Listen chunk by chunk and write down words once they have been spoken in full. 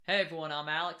Hey everyone, I'm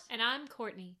Alex. And I'm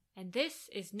Courtney, and this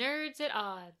is Nerds at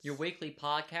Odds, your weekly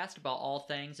podcast about all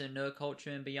things in nerd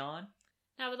culture and beyond.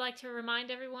 I would like to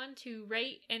remind everyone to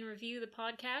rate and review the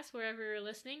podcast wherever you're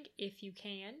listening, if you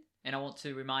can. And I want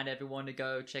to remind everyone to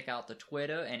go check out the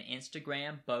Twitter and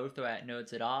Instagram. Both are at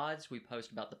Nerds at Odds. We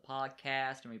post about the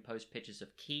podcast and we post pictures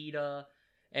of Keita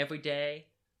every day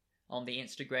on the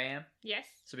Instagram. Yes.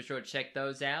 So be sure to check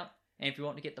those out. And if you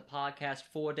want to get the podcast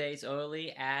 4 days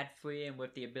early, ad-free, and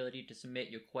with the ability to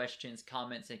submit your questions,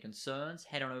 comments, and concerns,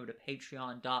 head on over to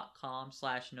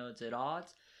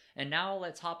patreon.com/nerdsatodds. And now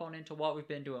let's hop on into what we've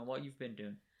been doing, what you've been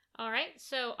doing. Alright,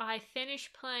 so I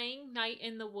finished playing Night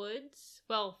in the Woods.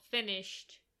 Well,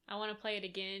 finished. I want to play it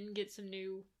again, get some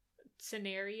new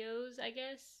scenarios, I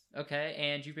guess. Okay,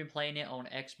 and you've been playing it on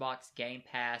Xbox Game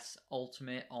Pass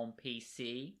Ultimate on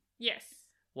PC. Yes.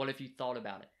 What have you thought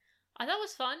about it? I thought it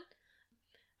was fun.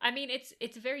 I mean, it's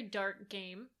a very dark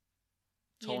game.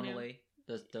 Tonally,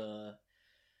 the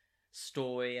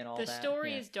story and all that. The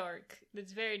story is dark.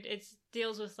 It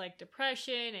deals with like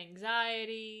depression,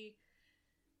 anxiety,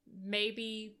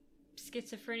 maybe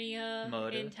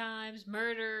schizophrenia in times,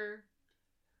 murder,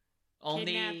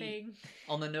 kidnapping.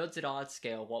 On the Nerds at Odds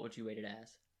scale, what would you rate it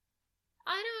as?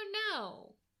 I don't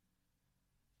know.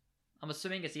 I'm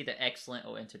assuming it's either excellent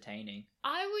or entertaining.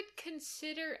 I would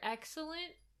consider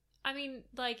excellent. I mean,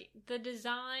 like, the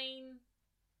design,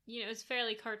 it's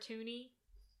fairly cartoony.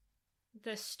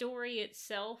 The story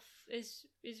itself is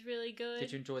really good.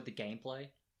 Did you enjoy the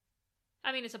gameplay?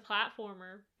 I mean, it's a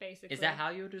platformer, basically. Is that how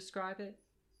you would describe it?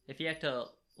 If you had to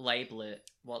label it,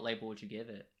 what label would you give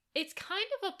it? It's kind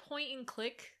of a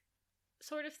point-and-click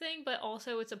sort of thing, but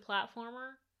also it's a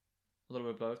platformer. A little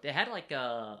bit of both. It had like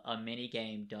a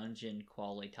mini-game dungeon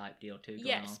quality type deal too going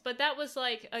Yes, on. but that was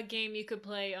like a game you could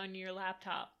play on your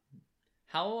laptop.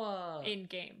 How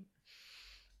in-game.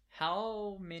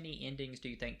 How many endings do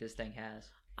you think this thing has?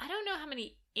 I don't know how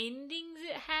many endings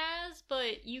it has,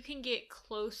 but you can get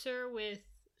closer with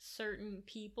certain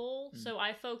people. So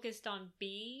I focused on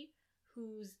B,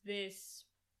 who's this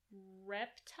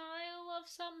reptile of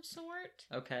some sort.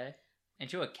 Okay.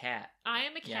 And you're a cat. I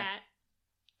am a cat.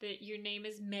 That your name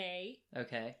is May.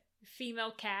 Okay.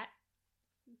 Female cat.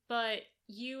 But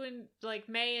you and, like,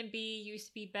 May and B used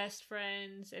to be best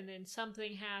friends, and then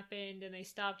something happened, and they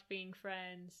stopped being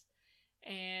friends.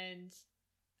 And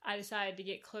I decided to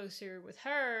get closer with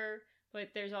her,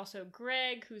 but there's also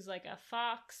Greg, who's like a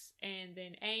fox, and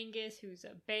then Angus, who's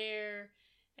a bear,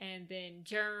 and then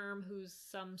Germ, who's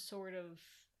some sort of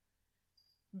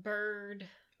bird.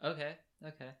 Okay.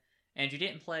 And you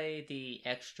didn't play the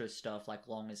extra stuff like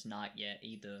Longest Night yet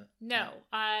either. No,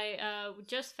 I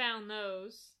just found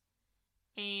those,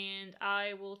 and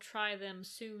I will try them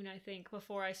soon, I think,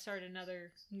 before I start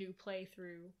another new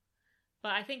playthrough.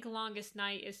 But I think Longest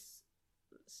Night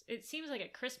it seems like a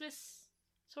Christmas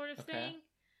sort of thing.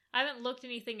 I haven't looked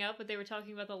anything up, but they were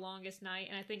talking about the Longest Night,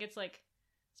 and I think it's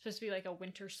supposed to be like a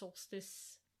winter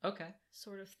solstice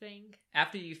sort of thing.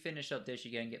 After you finish up this,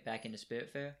 you're going to get back into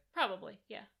Spiritfarer? Probably,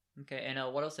 yeah. Okay, and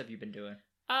what else have you been doing?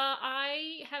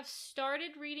 I have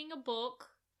started reading a book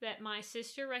that my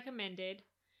sister recommended.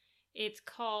 It's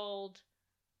called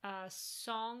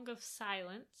Song of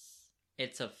Silence.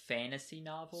 It's a fantasy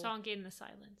novel? Song in the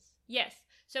Silence. Yes.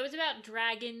 So it's about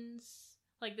dragons.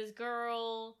 Like, this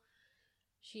girl,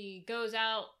 she goes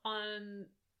out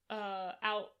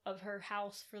of her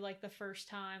house for like the first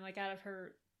time, like out of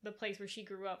the place where she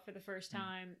grew up for the first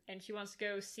time, and she wants to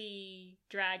go see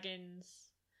dragons.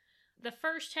 The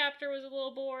first chapter was a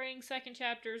little boring. Second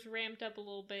chapter's ramped up a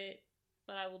little bit,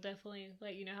 but I will definitely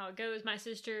let you know how it goes. My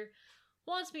sister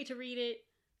wants me to read it,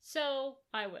 so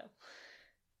I will.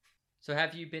 So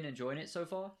have you been enjoying it so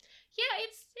far? Yeah,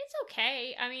 it's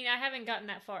okay. I mean, I haven't gotten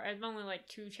that far. I'm only like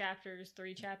 3 chapters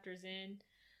in.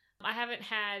 I haven't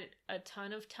had a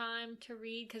ton of time to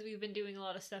read because we've been doing a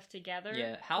lot of stuff together.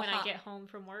 Yeah, I get home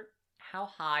from work. How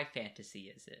high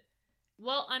fantasy is it?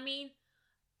 Well, I mean,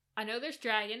 I know there's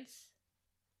dragons.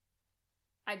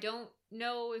 I don't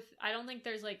think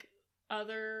there's like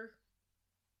other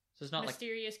it's not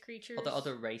mysterious creatures.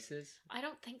 Other races? I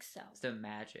don't think so. It's the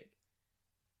magic.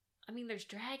 I mean, there's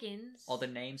dragons. Are the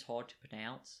names hard to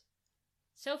pronounce?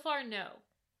 So far, no.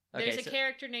 There's a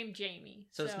character named Jamie.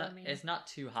 So it's not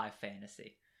too high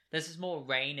fantasy. This is more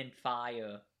rain and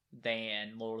fire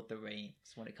than Lord of the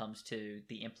Rings when it comes to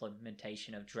the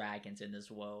implementation of dragons in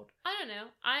this world. I don't know.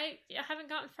 I haven't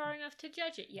gotten far enough to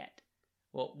judge it yet.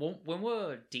 Well, when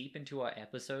we're deep into our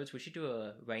episodes, we should do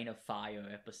a Reign of Fire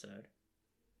episode.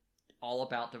 All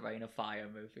about the Reign of Fire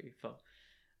movie from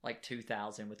like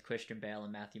 2000 with Christian Bale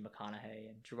and Matthew McConaughey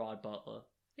and Gerard Butler.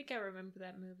 think I remember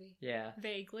that movie. Yeah.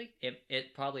 Vaguely.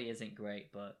 It probably isn't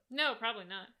great, but No, probably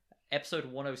not. episode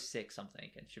 106, I'm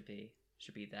thinking, should be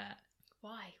that.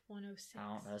 Why 106? I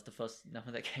don't know. That's the first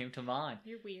number that came to mind.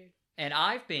 You're weird. And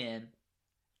I've been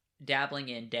dabbling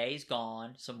in Days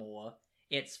Gone some more.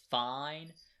 It's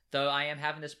fine, though I am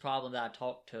having this problem that I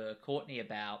talked to Courtney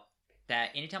about,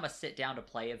 that anytime I sit down to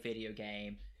play a video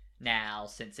game now,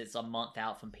 since it's a month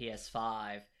out from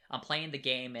PS5, I'm playing the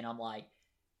game and I'm like,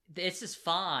 this is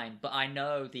fine, but I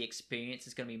know the experience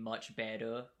is going to be much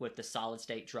better with the solid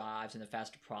state drives and the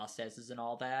faster processors and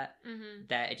all that. Mm-hmm.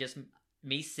 That it just,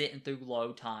 me sitting through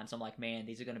load times, I'm like, man,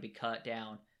 these are going to be cut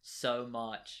down so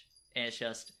much. And it's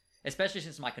just, especially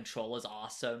since my controllers are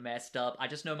so messed up, I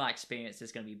just know my experience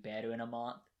is going to be better in a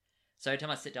month. So every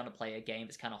time I sit down to play a game,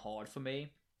 it's kind of hard for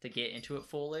me to get into it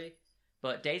fully.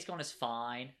 But Days Gone is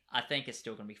fine. I think it's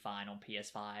still going to be fine on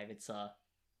PS5. It's a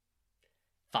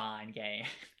fine game.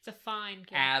 It's a fine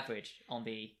game. Average on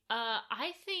the...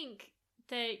 I think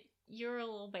that you're a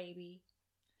little baby,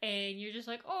 and you're just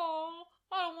like, oh,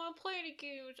 I don't want to play any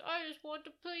games. I just want the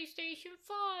PlayStation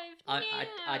 5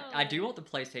 now. I do want the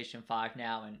PlayStation 5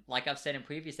 now, and like I've said in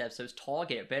previous episodes,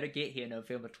 Target better get here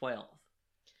November 12th.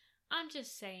 I'm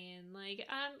just saying, like,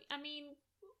 I mean,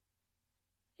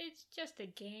 it's just a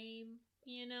game,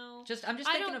 you know? I'm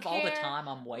just thinking of all the time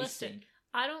I'm wasting. Listen,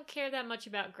 I don't care that much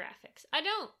about graphics. I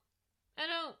don't.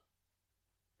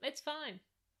 It's fine.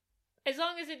 As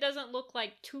long as it doesn't look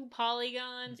like two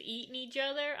polygons eating each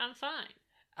other, I'm fine.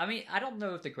 I mean, I don't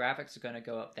know if the graphics are going to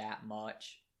go up that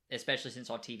much, especially since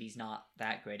our TV's not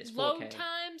that great. It's 4K. Load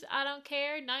times, I don't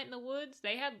care. Night in the Woods,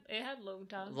 it had load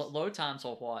times. Load times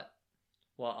are what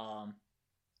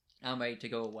I'm ready to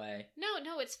go away.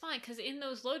 No, it's fine, because in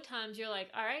those load times, you're like,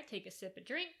 alright, take a sip of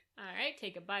drink, alright,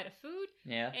 take a bite of food,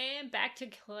 yeah, and back to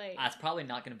play. That's probably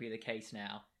not going to be the case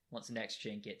now, once the next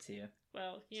gen gets here.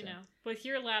 Well, you know, with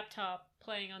your laptop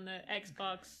playing on the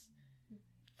Xbox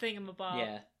thingamabob.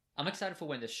 Yeah, I'm excited for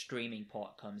when the streaming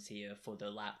part comes here for the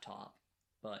laptop,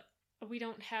 but... We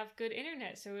don't have good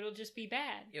internet, so it'll just be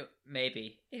bad.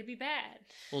 Maybe. It'll be bad.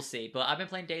 We'll see, but I've been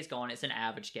playing Days Gone. It's an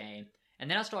average game. And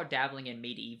then I started dabbling in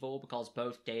Medieval, because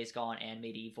both Days Gone and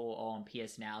Medieval are on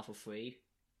PS Now for free.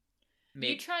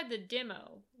 You tried the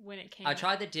demo when it came out. I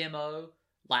tried the demo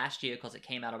last year, because it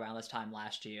came out around this time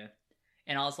last year.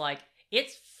 And I was like,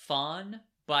 it's fun,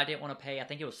 but I didn't want to pay, I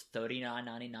think it was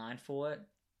 $39.99 for it.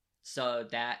 So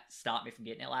that stopped me from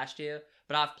getting it last year.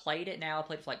 But I've played it now. I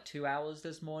played it for like 2 hours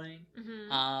this morning.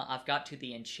 Mm-hmm. I've got to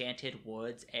the Enchanted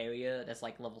Woods area. That's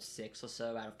like level 6 or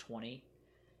so out of 20.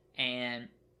 And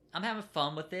I'm having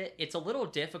fun with it. It's a little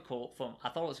difficult I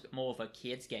thought it was more of a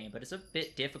kid's game, but it's a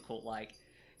bit difficult. Like,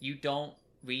 you don't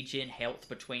regen health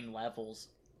between levels.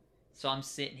 So I'm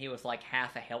sitting here with like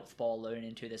half a health bar loading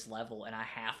into this level, and I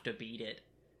have to beat it.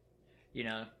 You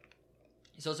know?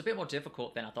 So it's a bit more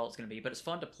difficult than I thought it was going to be, but it's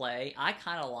fun to play. I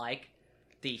kind of like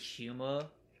the humor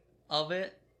of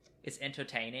it. It's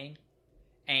entertaining.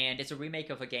 And it's a remake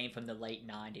of a game from the late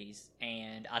 90s,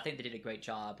 and I think they did a great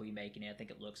job remaking it. I think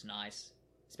it looks nice,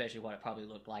 especially what it probably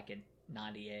looked like in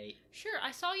 98. Sure,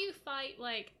 I saw you fight,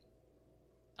 like,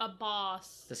 a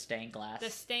boss. The stained glass. The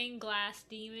stained glass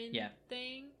demon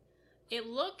thing. It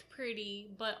looked pretty,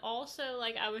 but also,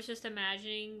 like, I was just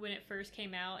imagining when it first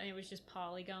came out, and it was just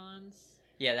polygons.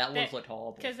 Yeah, that would have looked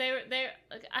horrible. Because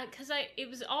it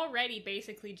was already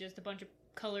basically just a bunch of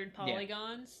colored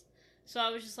polygons. So I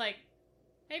was just like,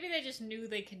 maybe they just knew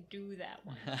they could do that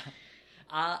one.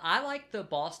 I like the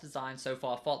boss design so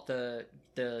far. I fought the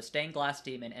stained glass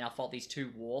demon, and I fought these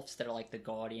two wolves that are like the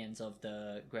guardians of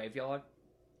the graveyard.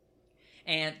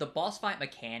 And the boss fight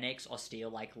mechanics are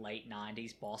still like late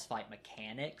 90s boss fight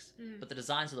mechanics, but the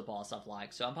designs of the boss I've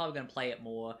liked. So I'm probably going to play it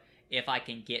more if I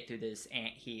can get through this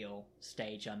anthill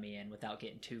stage I'm in without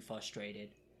getting too frustrated.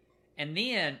 And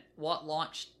then, what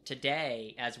launched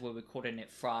today, as we're recording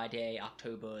it Friday,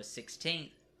 October 16th,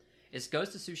 is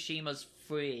Ghost of Tsushima's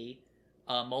free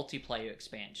multiplayer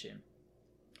expansion.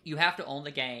 You have to own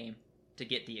the game to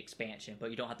get the expansion, but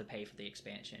you don't have to pay for the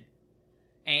expansion.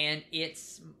 And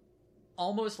it's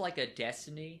almost like a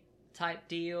Destiny type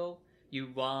deal. You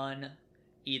run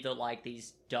either like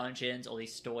these dungeons or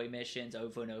these story missions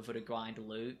over and over to grind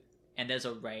loot, and there's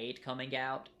a raid coming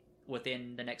out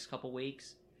within the next couple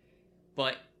weeks.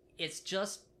 But it's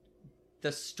just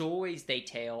the stories they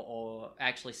tell are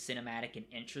actually cinematic and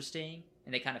interesting,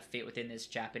 and they kind of fit within this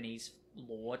Japanese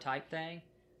lore type thing.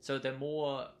 So they're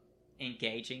more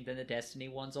engaging than the Destiny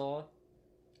ones are.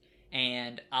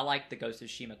 And I like the Ghost of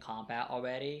Tsushima combat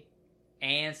already.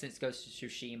 And since Ghost of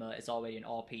Tsushima is already an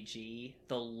RPG,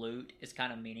 the loot is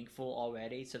kind of meaningful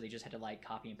already, so they just had to like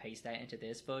copy and paste that into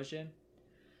this version.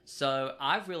 So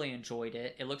I've really enjoyed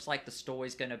it. It looks like the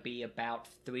story's going to be about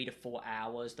 3 to 4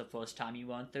 hours the first time you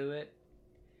run through it,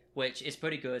 which is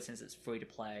pretty good since it's free to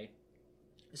play.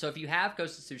 So if you have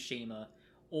Ghost of Tsushima,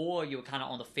 or you're kind of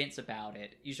on the fence about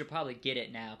it, you should probably get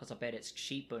it now, because I bet it's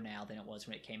cheaper now than it was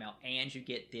when it came out, and you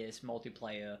get this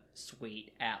multiplayer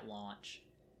suite at launch.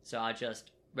 So I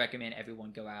just recommend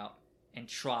everyone go out and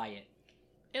try it.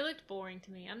 It looked boring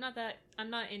to me. I'm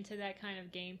not into that kind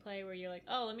of gameplay where you're like,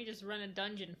 oh, let me just run a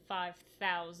dungeon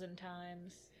 5,000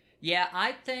 times. Yeah,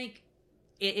 I think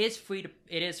it is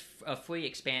a free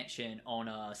expansion on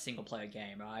a single player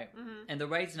game, right? Mm-hmm. And the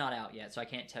raid's not out yet, so I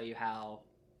can't tell you how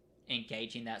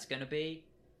engaging that's going to be.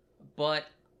 But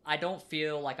I don't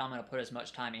feel like I'm going to put as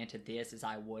much time into this as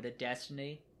I would at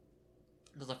Destiny,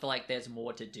 because I feel like there's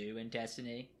more to do in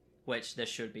Destiny, which there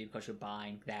should be because you're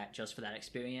buying that just for that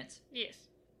experience. Yes.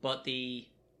 But the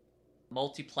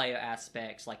multiplayer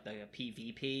aspects, like the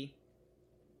PvP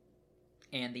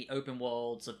and the open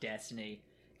worlds of Destiny,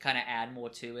 kind of add more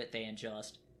to it than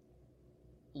just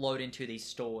load into these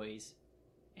stories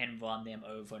and run them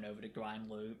over and over to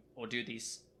grind loot, or do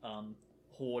these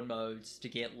horde modes to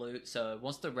get loot. So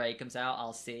once the raid comes out,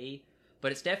 I'll see.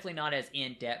 But it's definitely not as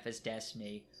in-depth as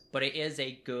Destiny, but it is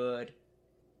a good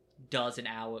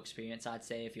dozen-hour experience, I'd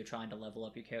say, if you're trying to level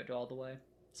up your character all the way.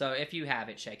 So if you have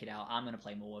it, check it out. I'm going to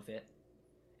play more of it.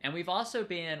 And we've also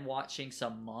been watching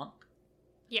some Monk.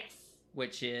 Yes.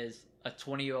 Which is a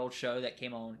 20-year-old show that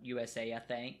came on USA, I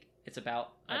think. It's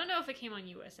about... I don't know if it came on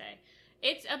USA.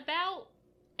 It's about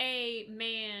a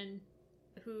man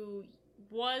who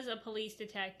was a police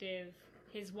detective.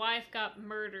 His wife got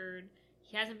murdered.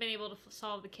 He hasn't been able to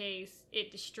solve the case.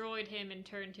 It destroyed him and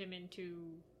turned him into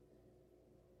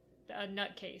a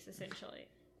nutcase, essentially.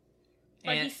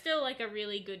 But he's still like a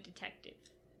really good detective.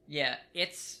 Yeah,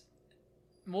 it's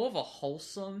more of a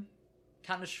wholesome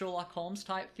kind of Sherlock Holmes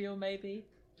type feel, maybe.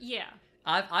 Yeah.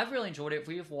 I've really enjoyed it.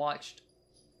 We've watched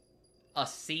a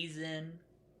season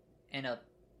and a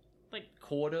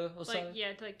quarter or so.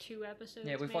 Yeah, like 2 episodes.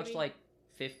 Yeah, we've maybe. watched like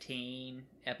 15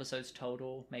 episodes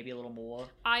total, maybe a little more.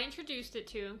 I introduced it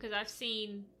to him because I've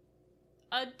seen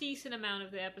a decent amount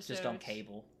of the episodes. Just on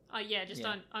cable.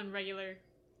 On regular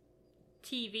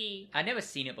TV. I'd never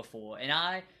seen it before,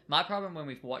 and my problem when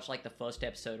we've watched like the first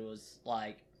episode was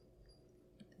like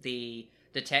the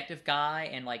detective guy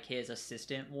and like his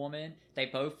assistant woman, they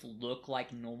both look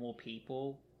like normal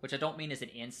people, which I don't mean as an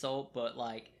insult, but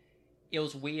like it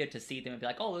was weird to see them and be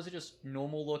like, oh, those are just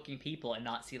normal looking people, and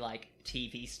not see like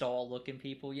TV star looking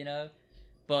people, you know?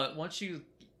 But once you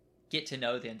get to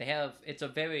know them, it's a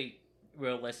very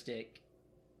realistic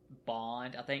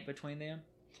bond, I think, between them.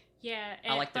 Yeah,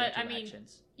 I like their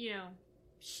interactions. The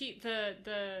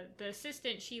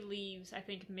assistant, she leaves, I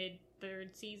think,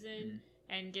 mid-3rd season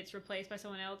and gets replaced by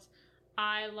someone else.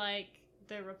 I like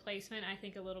the replacement, I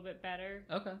think, a little bit better.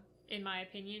 Okay. In my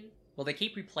opinion. Well, they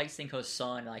keep replacing her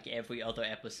son like every other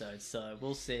episode, so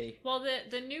we'll see. Well,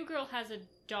 the new girl has a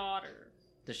daughter.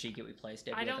 Does she get replaced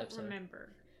every other episode? I don't remember.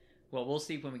 Well, we'll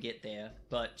see when we get there.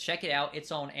 But check it out.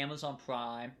 It's on Amazon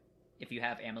Prime. If you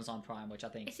have Amazon Prime, which I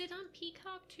think... Is it on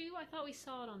Peacock, too? I thought we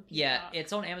saw it on Peacock. Yeah,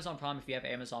 it's on Amazon Prime if you have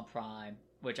Amazon Prime,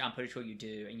 which I'm pretty sure you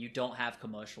do, and you don't have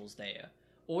commercials there.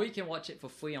 Or you can watch it for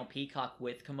free on Peacock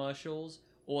with commercials,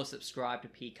 or subscribe to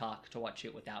Peacock to watch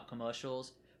it without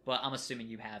commercials. But I'm assuming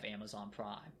you have Amazon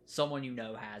Prime. Someone you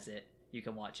know has it. You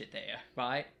can watch it there,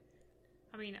 right?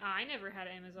 I mean, I never had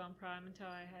Amazon Prime until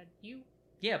I had you.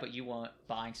 Yeah, but you weren't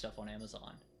buying stuff on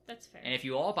Amazon. That's fair. And if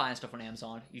you are buying stuff on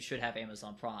Amazon, you should have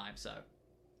Amazon Prime, so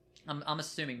I'm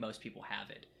assuming most people have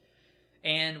it.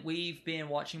 And we've been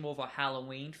watching more of our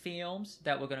Halloween films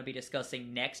that we're going to be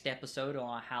discussing next episode on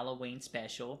our Halloween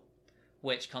special,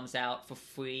 which comes out for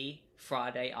free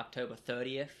Friday, October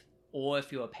 30th. Or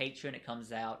if you're a patron, it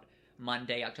comes out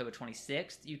Monday, October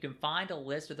 26th. You can find a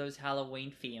list of those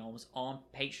Halloween films on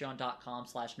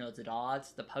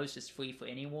patreon.com/nerdsatodds. The post is free for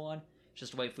anyone.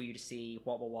 Just a way for you to see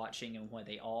what we're watching and where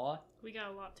they are. We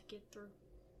got a lot to get through.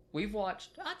 We've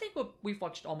watched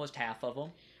almost half of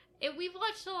them. We've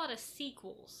watched a lot of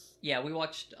sequels. Yeah, we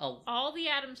watched all the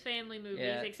Addams Family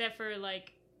movies, except for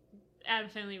like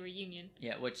Addams Family Reunion.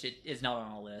 Yeah, which is not on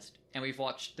our list. And we've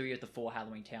watched 3 of the 4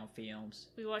 Halloween Town films.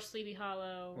 We watched Sleepy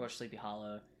Hollow.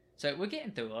 So we're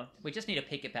getting through them. We just need to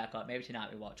pick it back up. Maybe tonight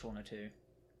we watch 1 or 2.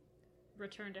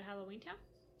 Return to Halloween Town?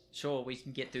 Sure, we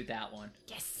can get through that one.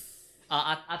 Yes!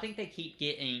 I think they keep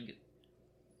getting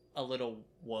a little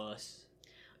worse.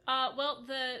 Well,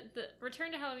 the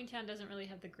Return to Halloween Town doesn't really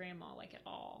have the grandma like at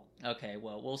all. Okay,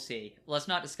 well, we'll see. Let's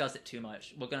not discuss it too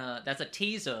much. That's a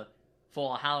teaser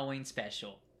for a Halloween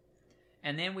special.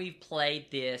 And then we've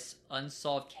played this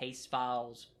Unsolved Case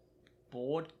Files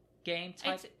board game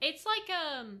type. It's like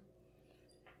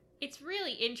it's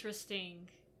really interesting,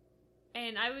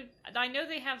 and I know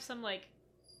they have some like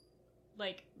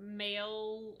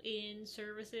mail in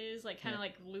services, like kind of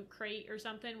like Loot Crate or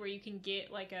something, where you can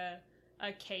get like a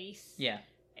case. Yeah.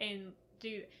 And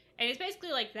it's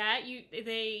basically like that.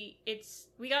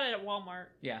 We got it at Walmart.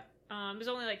 Yeah. It was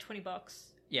only like $20.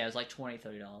 Yeah, it was like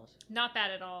 $20-$30. Not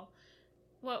bad at all.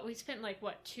 We spent like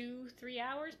 2-3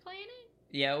 hours playing it?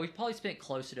 Yeah, we probably spent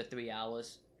closer to 3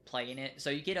 hours playing it. So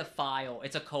you get a file.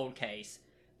 It's a cold case.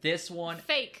 This one...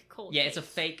 Fake cold case. Yeah, it's a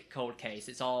fake cold case.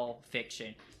 It's all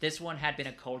fiction. This one had been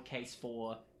a cold case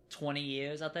for 20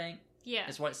 years, I think. Yeah.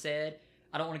 That's what it said.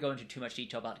 I don't want to go into too much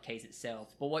detail about the case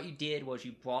itself. But what you did was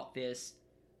you brought this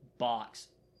box.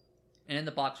 And in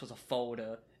the box was a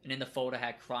folder. And in the folder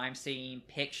had crime scene,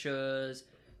 pictures,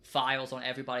 files on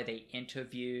everybody they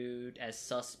interviewed as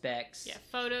suspects. Yeah,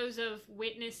 photos of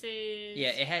witnesses. Yeah,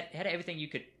 it had everything you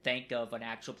could think of an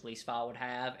actual police file would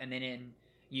have. And then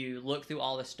you look through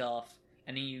all the stuff,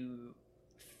 and then you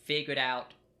figured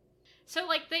out. So,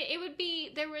 like,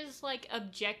 there was, like,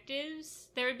 objectives.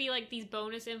 There would be, like, these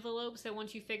bonus envelopes that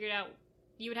once you figured out,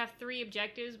 you would have 3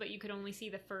 objectives, but you could only see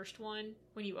the first one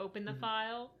when you open the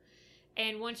file.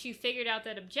 And once you figured out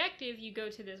that objective, you go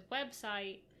to this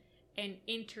website and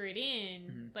enter it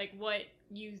in, like, what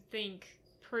you think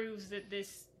proves that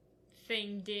this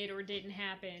thing did or didn't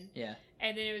happen. Yeah.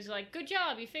 And then it was like, good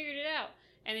job, you figured it out.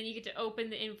 And then you get to open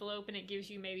the envelope and it gives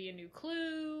you maybe a new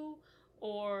clue,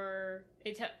 or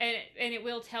it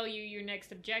will tell you your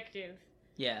next objective.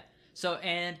 Yeah. So,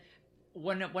 and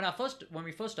when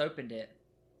we first opened it,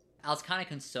 I was kind of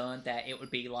concerned that it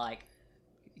would be like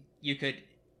you could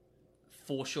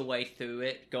force your way through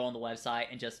it, go on the website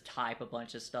and just type a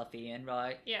bunch of stuff in,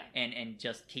 right? Yeah. And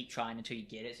just keep trying until you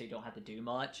get it, so you don't have to do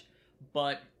much.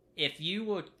 But if you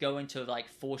were going to like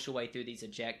force your way through these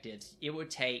objectives, it would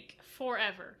take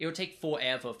forever. It would take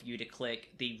forever for you to click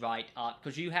the right up,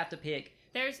 because you have to pick.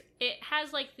 It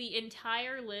has like the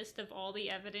entire list of all the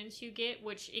evidence you get,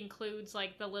 which includes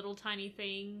like the little tiny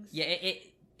things. Yeah,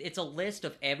 it's a list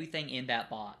of everything in that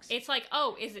box. It's like,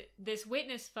 oh, is it this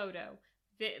witness photo?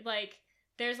 Like,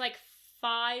 there's like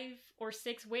 5 or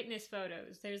 6 witness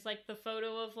photos. There's like the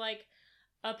photo of like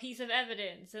a piece of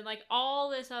evidence and like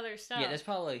all this other stuff. Yeah, there's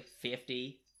probably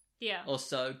 50 or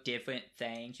so different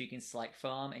things you can select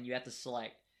from, and you have to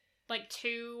select like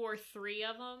 2 or 3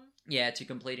 of them. Yeah, to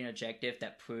complete an objective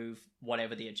that prove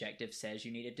whatever the objective says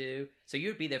you need to do. So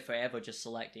you'd be there forever just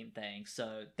selecting things.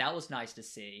 So that was nice to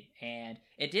see. And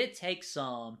it did take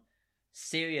some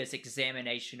serious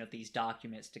examination of these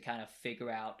documents to kind of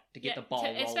figure out, to get the ball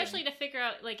rolling. Especially to figure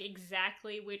out like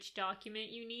exactly which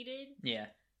document you needed. Yeah.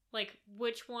 Like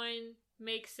which one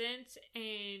makes sense,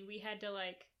 and we had to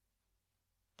like,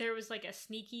 there was like a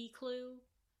sneaky clue,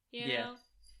 you know?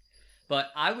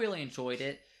 But I really enjoyed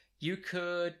it. You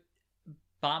could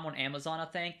buy them on Amazon, I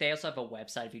think. They also have a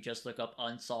website. If you just look up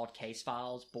Unsolved Case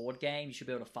Files board game, you should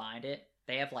be able to find it.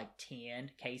 They have like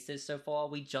 10 cases so far.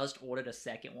 We just ordered a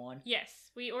second one.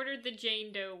 Yes, we ordered the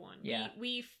Jane Doe one. Yeah.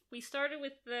 We started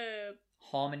with the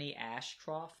Harmony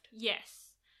Ashcroft.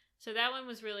 Yes. So that one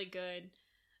was really good.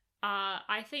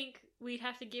 I think we'd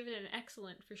have to give it an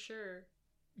excellent for sure.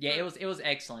 Yeah, it was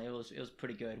excellent. It was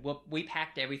pretty good. We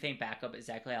packed everything back up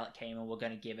exactly how it came, and we're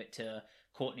going to give it to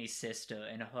Courtney's sister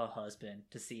and her husband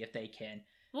to see if they can.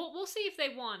 We'll see if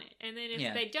they want it, and then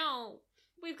if they don't,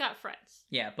 we've got friends.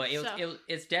 Yeah, but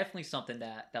it's definitely something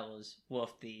that was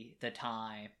worth the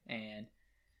time and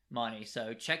money.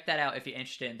 So check that out if you're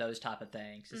interested in those type of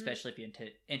things, especially if you're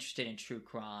interested in true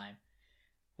crime.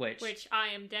 Which I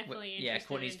am definitely interested in. Yeah,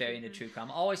 Courtney's very into true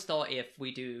crime. I always thought if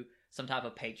we do some type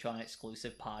of Patreon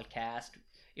exclusive podcast,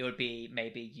 it would be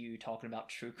maybe you talking about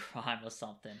true crime or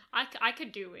something. I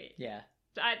could do it. Yeah.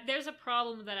 There's a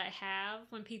problem that I have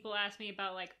when people ask me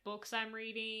about like books I'm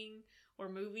reading or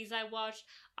movies I watched.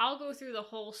 I'll go through the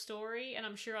whole story, and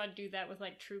I'm sure I'd do that with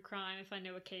like true crime if I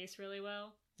know a case really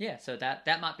well. Yeah, so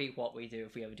that might be what we do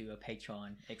if we ever do a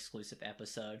Patreon exclusive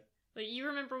episode. Like, you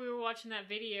remember we were watching that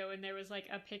video and there was like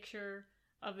a picture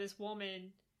of this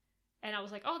woman, and I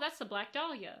was like, oh, that's the Black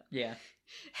Dahlia. Yeah.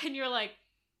 And you're like...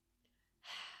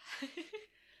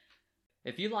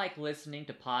 If you like listening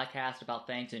to podcasts about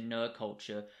things in nerd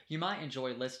culture, you might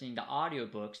enjoy listening to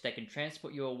audiobooks that can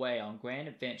transport you away on grand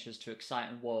adventures to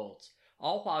exciting worlds,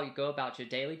 all while you go about your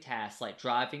daily tasks like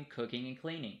driving, cooking, and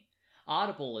cleaning.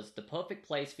 Audible is the perfect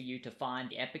place for you to find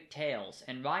the epic tales,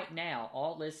 and right now,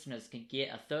 all listeners can get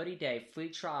a 30-day free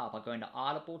trial by going to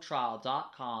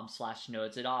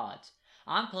audibletrial.com/nerdsatodds.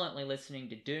 I'm currently listening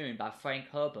to Dune by Frank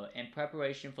Herbert in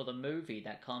preparation for the movie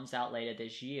that comes out later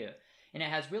this year, and it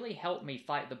has really helped me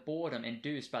fight the boredom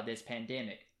induced by this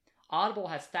pandemic. Audible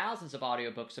has thousands of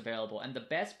audiobooks available, and the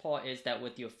best part is that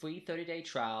with your free 30-day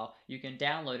trial, you can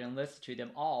download and listen to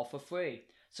them all for free.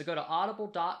 So go to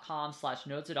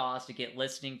audible.com/nerdsatoz to get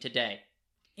listening today.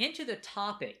 Into the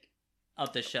topic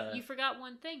of the show. You forgot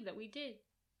one thing that we did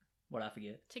What'd I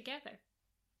forget? together.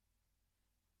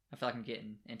 I feel like I'm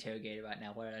getting interrogated right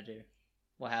now. What did I do?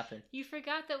 What happened? You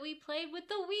forgot that we played with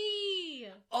the Wii!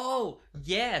 Oh,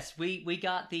 yes! We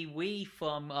got the Wii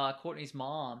from Courtney's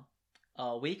mom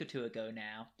a week or two ago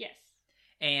now. Yes.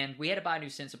 And we had to buy a new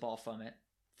sensor ball for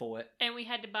it. And we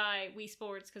had to buy Wii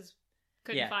Sports because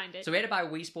couldn't find it. So we had to buy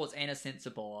Wii Sports and a sensor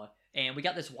bar. And we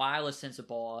got this wireless sensor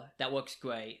bar that works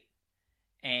great.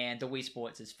 And the Wii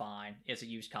Sports is fine. It's a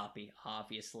used copy,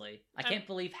 obviously. I can't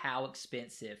believe how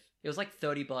expensive. It was like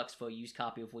 $30 for a used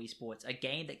copy of Wii Sports, a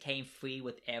game that came free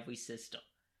with every system.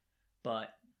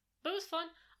 But it was fun.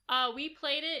 We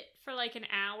played it for like an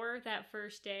hour that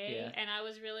first day, and I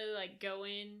was really like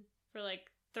going for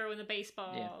like throwing the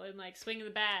baseball and like swinging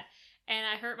the bat, and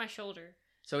I hurt my shoulder.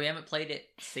 So we haven't played it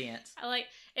since.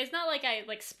 It's not like I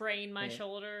like sprained my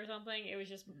shoulder or something. It was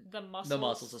just the muscles. The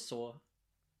muscles are sore.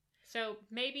 So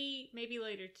maybe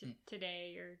later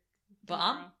today or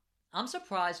tomorrow. But I'm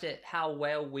surprised at how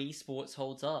well Wii Sports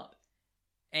holds up.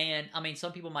 And, I mean,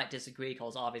 some people might disagree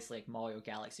because obviously like Mario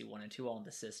Galaxy 1 and 2 are on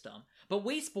the system. But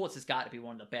Wii Sports has got to be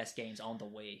one of the best games on the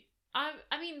Wii. I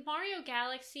mean, Mario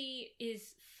Galaxy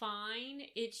is fine.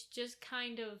 It's just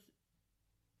kind of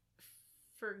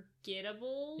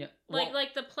forgettable. Yeah.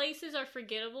 Like the places are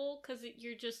forgettable because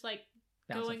you're just like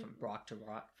bouncing from rock to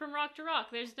rock. From rock to rock.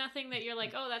 There's nothing that you're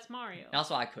like, oh, that's Mario. And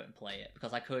also, I couldn't play it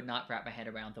because I could not wrap my head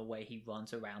around the way he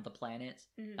runs around the planets.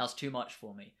 Mm-hmm. That was too much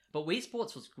for me. But Wii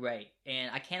Sports was great, and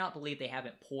I cannot believe they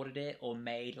haven't ported it or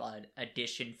made an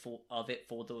edition of it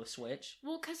for the Switch.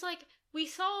 Well, because like we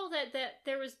saw that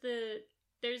there's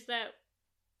that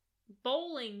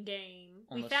bowling game.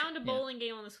 We found a bowling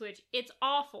game on the Switch. It's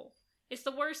awful. It's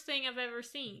the worst thing I've ever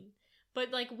seen. But,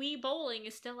 like, Wii Bowling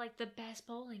is still, like, the best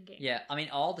bowling game. Yeah, I mean,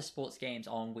 all the sports games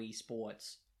on Wii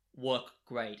Sports work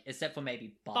great, except for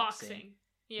maybe boxing.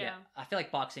 Yeah. I feel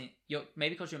like boxing,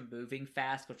 maybe because you're moving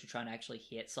fast, because you're trying to actually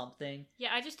hit something.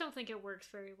 Yeah, I just don't think it works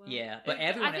very well. Yeah, but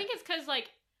I think it's because, like,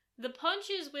 the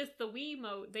punches with the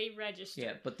Wiimote, they register.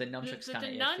 Yeah, but the nunchuck's kind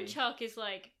of iffy. The nunchuck is,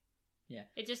 like... Yeah.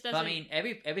 It just doesn't... But, I mean,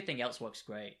 everything else works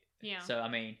great. Yeah. So, I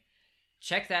mean...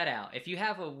 Check that out. If you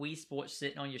have a Wii Sports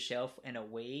sitting on your shelf and a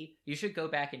Wii, you should go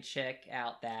back and check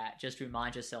out that just to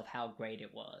remind yourself how great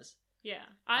it was. Yeah.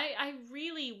 I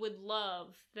really would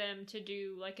love them to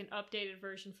do like an updated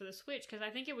version for the Switch because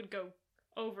I think it would go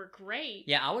over great.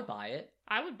 Yeah, I would buy it.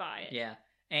 I would buy it. Yeah.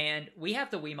 And we have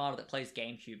the Wii model that plays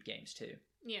GameCube games too.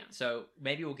 Yeah. So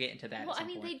maybe we'll get into that at some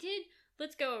point. They did.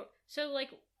 Let's go. So like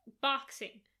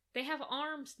boxing. They have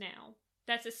arms now.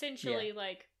 That's essentially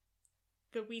like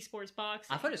the Wii Sports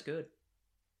boxing. I thought it's good.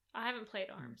 I haven't played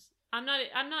ARMS. I'm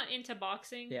not into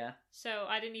boxing. Yeah. So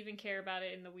I didn't even care about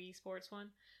it in the Wii Sports one.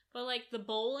 But like the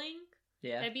bowling,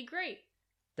 that'd be great.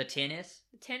 The tennis,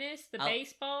 the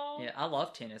baseball. Yeah, I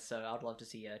love tennis, so I'd love to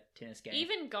see a tennis game.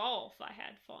 Even golf, I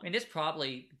had fun. I mean, there's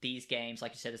probably these games,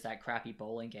 like you said, it's that crappy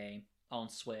bowling game on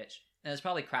Switch. And there's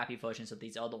probably crappy versions of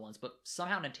these other ones, but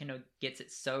somehow Nintendo gets it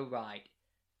so right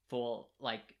for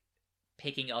like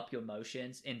picking up your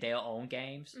motions in their own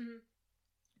games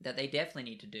that they definitely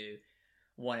need to do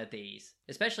one of these.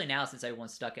 Especially now since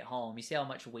everyone's stuck at home. You see how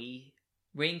much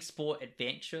Ring Sport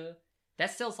Adventure,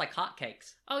 that sells like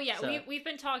hotcakes. Oh yeah, so, we've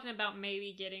been talking about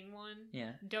maybe getting one.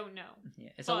 Yeah. Don't know. Yeah,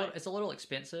 it's a little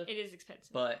expensive. It is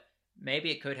expensive. But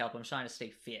maybe it could help. I'm trying to stay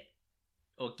fit.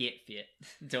 Or get fit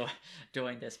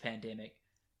during this pandemic.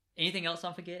 Anything else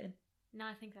I'm forgetting? No,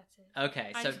 I think that's it.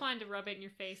 Okay, I just wanted to rub it in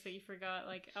your face that you forgot,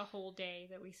 like, a whole day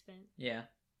that we spent. Yeah.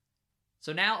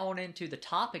 So now on into the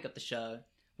topic of the show,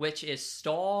 which is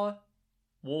Star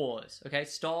Wars. Okay,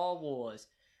 Star Wars.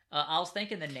 I was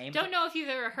thinking the name... Don't know if you've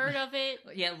ever heard of it.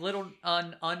 Yeah, little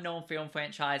unknown film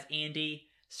franchise, indie,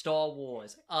 Star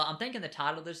Wars. I'm thinking the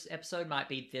title of this episode might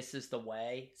be This Is the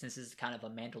Way, since this is kind of a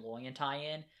Mandalorian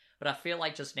tie-in. But I feel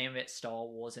like just naming it Star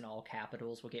Wars in all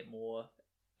capitals will get more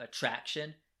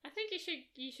attraction. I think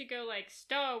you should go like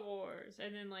Star Wars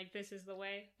and then like This Is the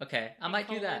Way. Okay, I might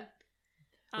do that.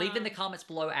 Leave in the comments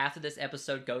below after this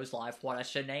episode goes live what I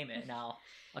should name it, and I'll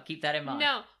keep that in mind.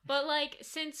 No, but like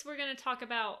since we're gonna talk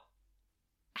about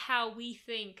how we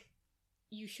think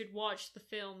you should watch the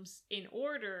films in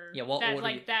order, what order?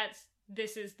 Like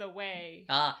This Is the way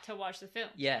to watch the film.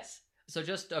 Yes. So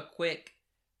just a quick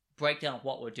breakdown of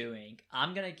what we're doing,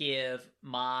 I'm going to give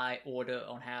my order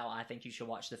on how I think you should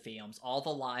watch the films, all the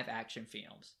live action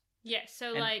films. Yes,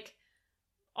 so, And- like,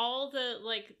 all the,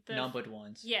 like, the... Numbered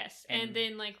ones. Yes, and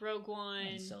then, like, Rogue One,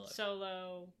 and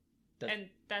Solo, and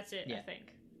that's it, I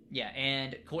think. Yeah,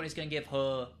 and Courtney's going to give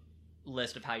her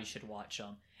list of how you should watch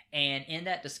them. And in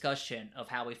that discussion of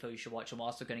how we feel you should watch them, we're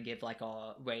also going to give, like,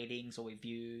 our ratings or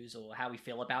reviews or how we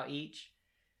feel about each.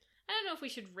 I don't know if we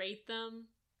should rate them.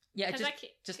 Yeah,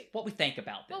 just what we think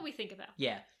about them. What we think about.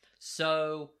 Yeah.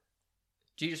 So,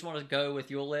 do you just want to go with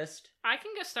your list? I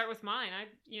can go start with mine.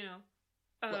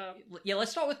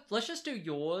 Let's just do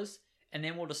yours, and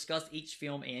then we'll discuss each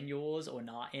film in yours or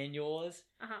not in yours.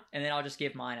 And then I'll just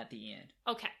give mine at the end.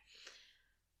 Okay.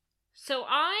 So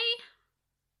I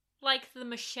like the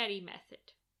machete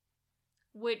method,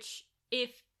 which,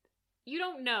 if you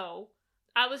don't know,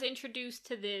 I was introduced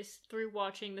to this through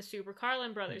watching the Super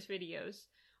Carlin Brothers videos,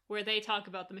 where they talk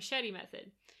about the machete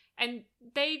method. And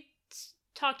they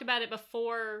talked about it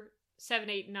before 7,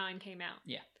 8, and 9 came out.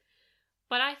 Yeah.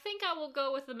 But I think I will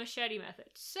go with the machete method.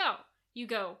 So, you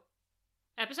go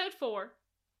episode 4,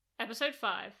 episode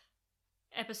 5,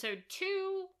 episode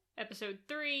 2, episode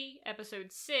 3,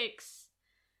 episode 6,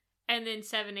 and then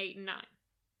 7, 8, and 9.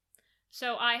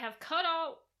 So I have cut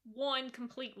out 1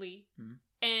 completely,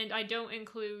 and I don't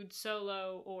include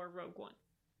Solo or Rogue One.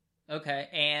 Okay,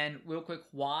 and real quick,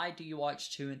 why do you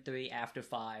watch 2 and 3 after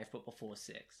 5 but before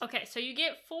 6? Okay, so you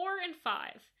get 4 and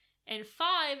 5. And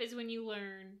 5 is when you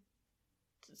learn...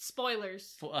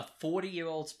 Spoilers. For a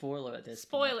 40-year-old spoiler at this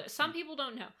point. point. Some people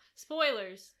don't know.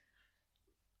 Spoilers.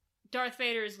 Darth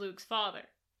Vader is Luke's father.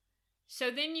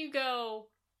 So then you go,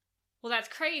 well, that's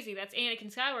crazy. That's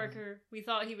Anakin Skywalker. We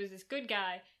thought he was this good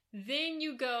guy. Then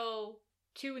you go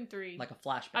 2 and 3. Like a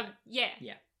flashback. Yeah.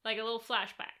 Yeah. Like a little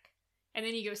flashback. And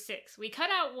then you go 6. We cut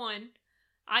out 1.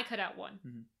 I cut out 1.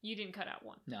 Mm-hmm. You didn't cut out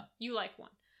 1. No. You like 1.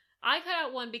 I cut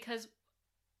out 1 because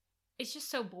it's just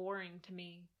so boring to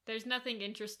me. There's nothing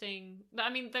interesting. I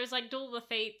mean, there's like Duel of the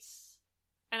Fates,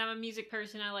 and I'm a music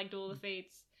person. I like Duel of the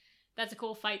Fates. That's a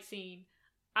cool fight scene.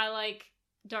 I like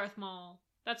Darth Maul.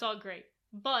 That's all great.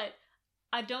 But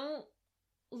I don't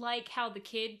like how the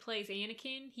kid plays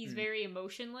Anakin. He's very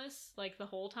emotionless, like, the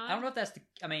whole time. I don't know if that's the...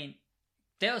 I mean,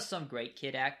 there are some great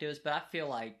kid actors, but I feel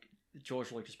like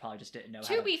George Lucas probably just didn't know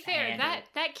how to be fair, handle...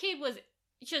 that kid was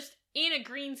just in a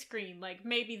green screen, like,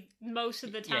 maybe most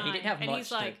of the time. Yeah, he didn't have and much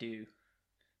he's like, to do.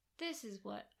 This is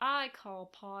what I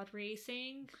call pod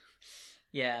racing.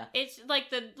 Yeah. It's like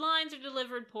the lines are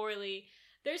delivered poorly.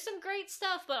 There's some great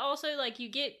stuff, but also, like, you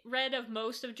get rid of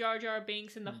most of Jar Jar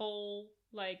Binks in the whole,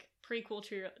 like, prequel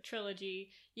trilogy.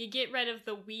 You get rid of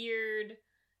the weird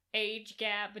age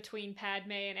gap between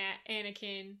Padme and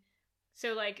Anakin.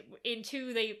 So, like, in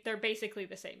 2, they're basically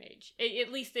the same age.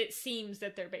 At least it seems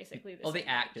that they're basically the same age. The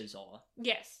actors are.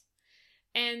 Yes.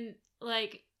 And,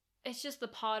 like, it's just the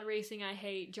pod racing I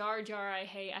hate. Jar Jar I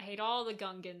hate. I hate all the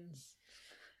Gungans.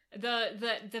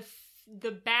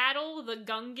 The battle, the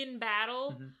Gungan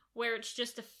battle, where it's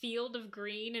just a field of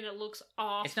green and it looks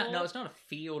awful. It's not a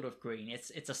field of green.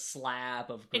 It's a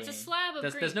slab of green. It's a slab of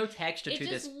green. There's no texture to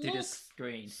this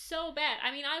green. So bad.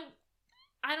 I mean,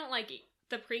 I don't like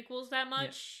the prequels that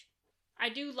much. Yeah. I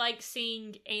do like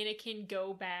seeing Anakin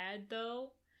go bad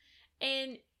though,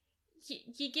 and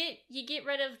you get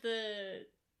rid of the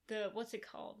what's it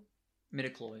called?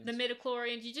 Midichlorians. The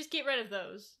midichlorians. You just get rid of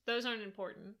those. Those aren't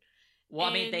important. Well,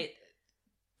 I mean,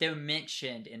 they're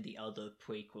mentioned in the other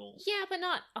prequels. Yeah, but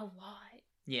not a lot.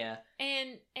 Yeah.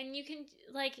 And you can,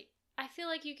 like, I feel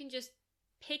like you can just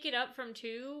pick it up from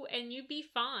 2 and you'd be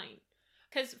fine.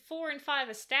 Because 4 and 5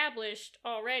 established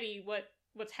already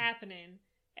what's happening.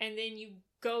 And then you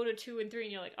go to 2 and 3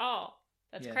 and you're like, oh,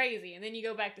 that's crazy. And then you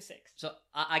go back to 6. So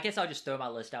I guess I'll just throw my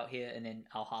list out here and then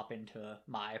I'll hop into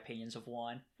my opinions of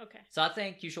 1. Okay. So I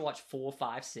think you should watch 4,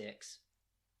 5, 6,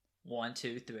 1,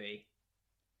 2, 3.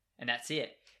 And that's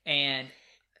it. And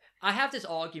I have this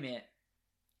argument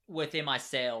within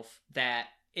myself that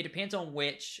it depends on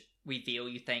which reveal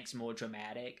you think's more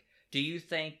dramatic. Do you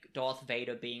think Darth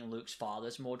Vader being Luke's father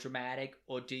is more dramatic?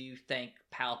 Or do you think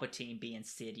Palpatine being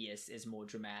Sidious is more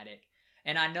dramatic?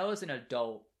 And I know as an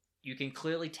adult, you can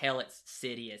clearly tell it's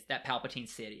Sidious, that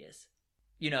Palpatine's Sidious.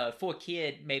 You know, for a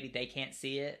kid, maybe they can't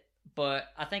see it. But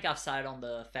I think I've sided on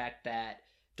the fact that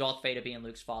Darth Vader being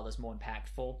Luke's father is more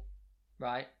impactful.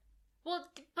 Right? Well,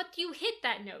 but you hit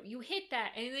that note. You hit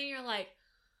that, and then you're like,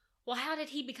 well, how did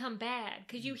he become bad?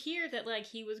 Because you hear that, like,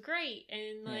 he was great,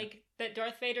 and, like, that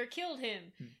Darth Vader killed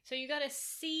him. So you gotta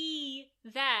see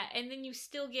that, and then you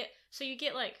still get... So you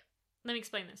get, like... Let me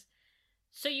explain this.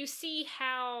 So you see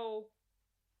how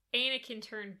Anakin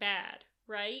turned bad,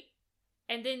 right?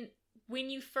 And then when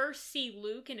you first see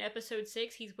Luke in episode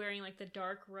 6, he's wearing like the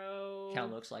dark robe. Kind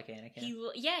of looks like Anakin.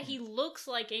 He looks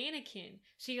like Anakin.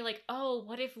 So you're like, oh,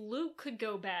 what if Luke could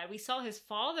go bad? We saw his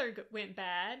father went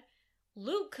bad.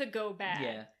 Luke could go bad.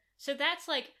 Yeah. So that's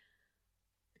like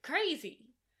crazy.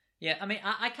 Yeah, I mean,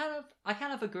 I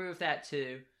kind of agree with that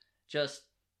too. Just,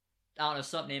 I don't know,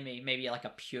 something in me, maybe like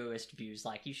a purist views,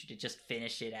 like you should just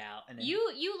finish it out. And then,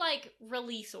 You like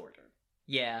release order.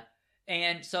 Yeah,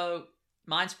 and so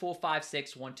mine's 4, 5,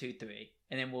 6, 1, 2, 3,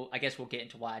 and then I guess we'll get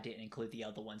into why I didn't include the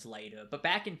other ones later. But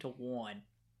back into 1,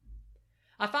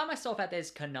 I find myself at this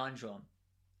conundrum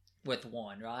with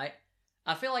 1, right?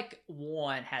 I feel like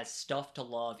 1 has stuff to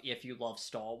love if you love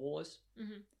Star Wars.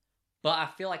 Mm-hmm. But I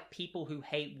feel like people who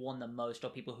hate 1 the most are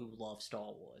people who love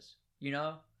Star Wars. You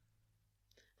know?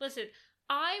 Listen,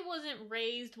 I wasn't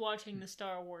raised watching the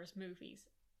Star Wars movies.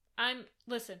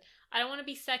 Listen, I don't want to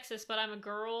be sexist, but I'm a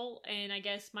girl, and I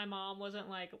guess my mom wasn't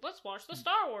like, let's watch the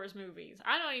Star Wars movies.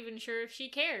 I'm not even sure if she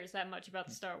cares that much about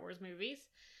the Star Wars movies.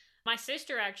 My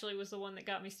sister actually was the one that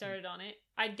got me started on it.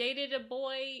 I dated a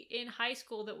boy in high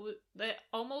school that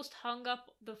almost hung up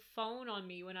the phone on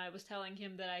me when I was telling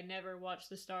him that I never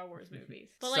watched the Star Wars movies.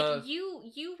 But So, like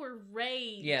you were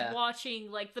raised Yeah.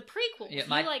 watching like the prequels.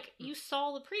 Yeah, you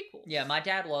saw the prequels. Yeah, my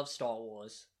dad loves Star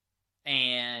Wars.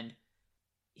 And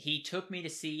he took me to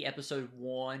see episode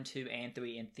 1, 2, and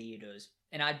 3 in theaters.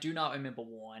 And I do not remember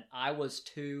 1. I was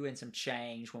 2 and some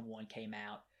change when 1 came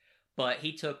out. But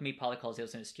he took me probably because it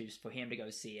was an excuse for him to go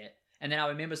see it. And then I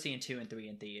remember seeing 2 and 3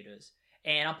 in theaters.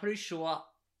 And I'm pretty sure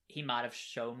he might have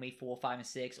shown me 4, 5, and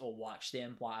 6 or watched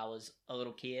them while I was a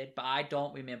little kid. But I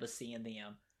don't remember seeing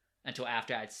them until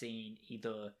after I'd seen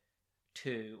either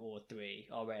 2 or 3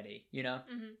 already, you know?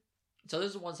 Mm-hmm. So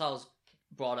those are the ones I was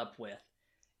brought up with.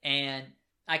 And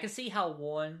I can see how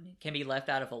 1 can be left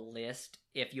out of a list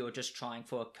if you're just trying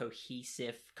for a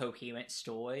cohesive, coherent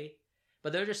story.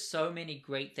 But there are just so many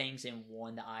great things in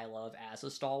 1 that I love as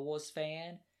a Star Wars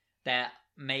fan that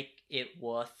make it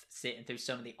worth sitting through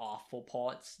some of the awful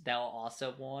parts that are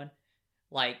also 1.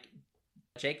 Like,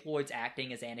 Jake Lloyd's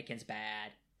acting as Anakin's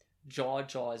bad. Jar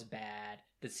Jar is bad.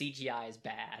 The CGI is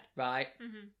bad, right?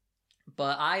 Mm-hmm.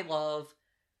 But I love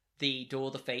the Duel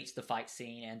of the Fates, the fight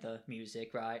scene, and the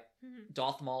music, right? Mm-hmm.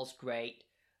 Darth Maul's great.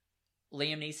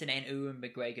 Liam Neeson and Ewan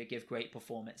McGregor give great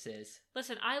performances.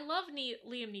 Listen, I love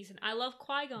Liam Neeson. I love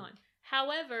Qui-Gon.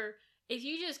 However, if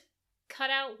you just cut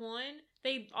out 1,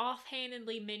 they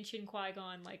offhandedly mention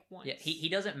Qui-Gon like once. Yeah, he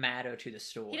doesn't matter to the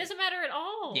story. He doesn't matter at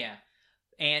all. Yeah.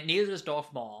 And neither does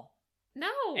Darth Maul.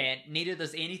 No. And neither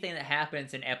does anything that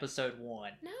happens in episode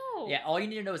 1. No. Yeah, all you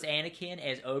need to know is Anakin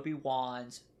as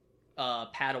Obi-Wan's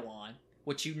Padawan,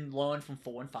 which you learn from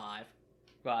 4 and 5,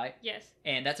 right? Yes.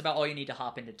 And that's about all you need to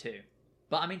hop into 2.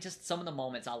 But I mean, just some of the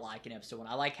moments I like in episode 1.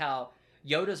 I like how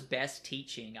Yoda's best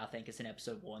teaching, I think, is in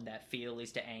episode 1, that fear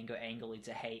leads to anger, anger leads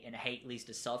to hate, and hate leads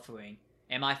to suffering.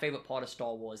 And my favorite part of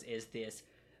Star Wars is this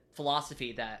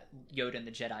philosophy that Yoda and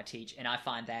the Jedi teach, and I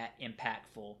find that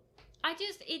impactful.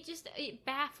 It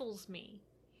baffles me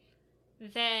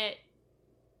that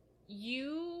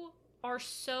you are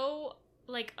so,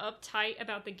 like, uptight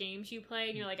about the games you play,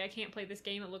 and you're like, I can't play this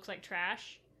game, it looks like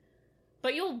trash.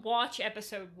 But you'll watch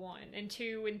episode 1 and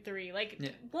 2 and 3. Like,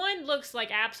 Yeah. 1 looks like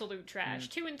absolute trash.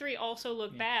 2 and 3 also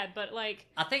look bad, but like...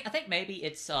 I think maybe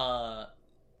it's a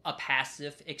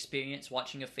passive experience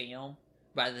watching a film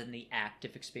rather than the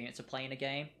active experience of playing a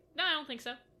game. No, I don't think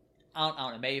so. I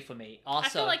don't know, maybe for me. Also, I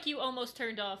feel like you almost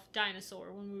turned off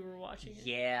Dinosaur when we were watching it.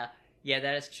 Yeah,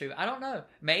 that is true. I don't know.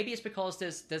 Maybe it's because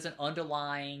there's an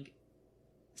underlying...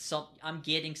 I'm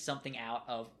getting something out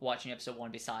of watching episode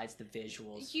 1 besides the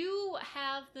visuals. You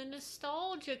have the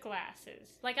nostalgia glasses.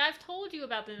 Like, I've told you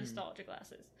about the nostalgia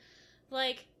glasses.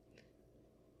 Like,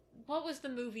 what was the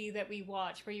movie that we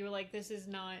watched where you were like, this is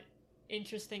not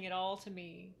interesting at all to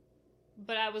me,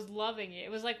 but I was loving it? It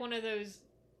was like one of those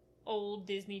old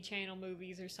Disney Channel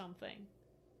movies or something.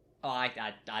 Oh, I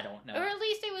don't know. Or at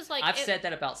least it was like... I've said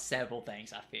that about several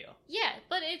things, I feel. Yeah,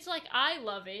 but it's like, I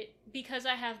love it because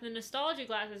I have the nostalgia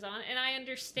glasses on, and I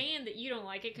understand that you don't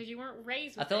like it because you weren't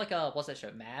raised with I feel it. like, what's that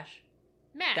show, MASH?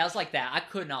 MASH. That was like that. I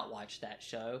could not watch that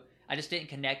show. I just didn't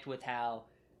connect with how...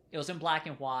 It was in black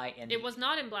and white, and... It was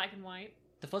not in black and white.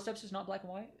 The first episode's not black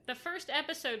and white? The first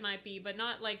episode might be, but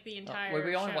not like the entire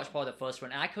we only show. watched part of the first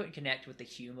one, and I couldn't connect with the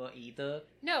humor either.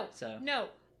 No, So... no.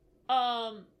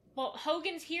 Well,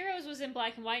 Hogan's Heroes was in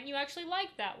black and white, and you actually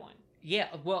liked that one. Yeah,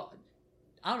 well,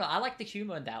 I don't know. I like the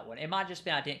humor in that one. It might just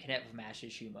be I didn't connect with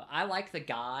MASH's humor. I like the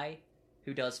guy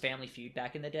who does Family Feud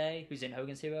back in the day, who's in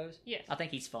Hogan's Heroes. Yes. I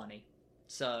think he's funny.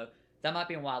 So, That might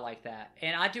be why I like that.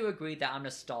 And I do agree that I'm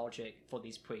nostalgic for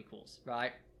these prequels,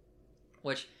 right?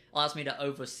 Which allows me to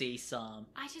oversee some.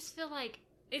 I just feel like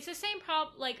it's the same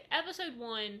problem. Like, Episode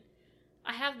 1,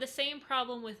 I have the same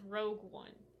problem with Rogue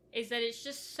One. Is that it's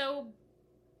just so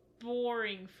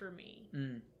boring for me.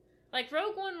 Like,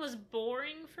 Rogue One was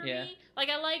boring for me. Like,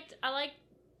 I liked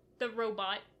the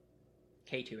robot.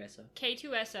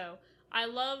 K2SO. I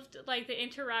loved, like, the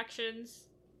interactions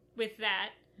with that.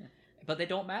 But they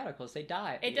don't matter because they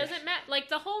die. It doesn't matter. Like,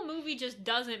 the whole movie just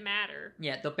doesn't matter.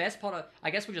 Yeah, the best part of...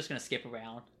 I guess we're just going to skip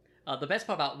around. The best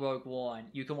part about Rogue One,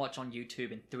 you can watch on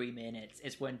YouTube in 3 minutes,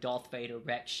 is when Darth Vader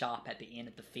wrecks shop at the end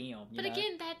of the film. But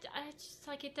again, it's just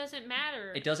like, it doesn't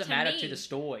matter. It doesn't matter to the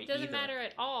story. It doesn't matter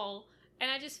at all. And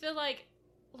I just feel like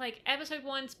Episode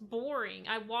 1's boring.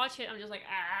 I watch it, I'm just like,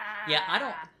 ah. Yeah, I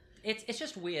don't... It's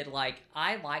just weird. Like,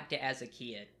 I liked it as a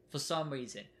kid for some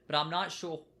reason, but I'm not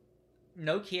sure.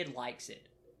 No kid likes it.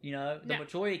 You know, the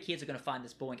majority of kids are going to find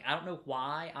this boring. I don't know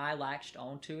why I latched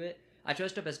onto it. I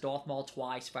dressed up as Darth Maul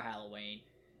twice for Halloween,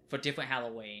 for different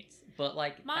Halloweens. But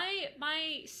like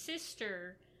my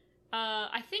sister,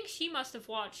 I think she must have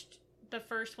watched the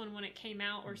first one when it came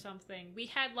out or something. We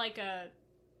had like a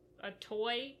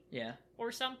toy,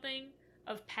 or something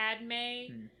of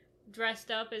Padme.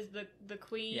 Dressed up as the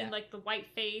queen, like the white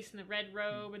face and the red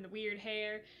robe and the weird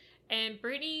hair, and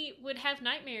Brittany would have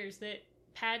nightmares that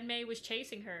Padme was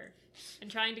chasing her and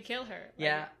trying to kill her.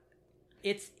 Like,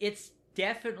 it's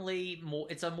definitely more.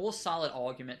 It's a more solid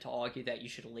argument to argue that you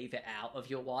should leave it out of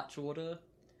your watch order,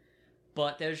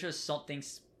 but there's just something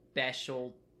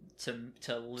special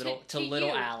to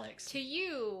little Alex. To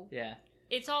you,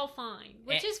 it's all fine,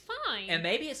 which is fine. And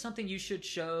maybe it's something you should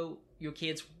show your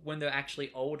kids when they're actually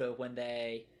older, when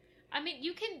they... I mean,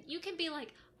 you can be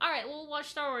like, alright, we'll watch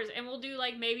Star Wars, and we'll do,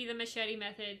 like, maybe the machete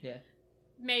method. Yeah.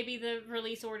 Maybe the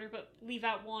release order, but leave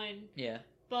out one. Yeah.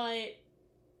 But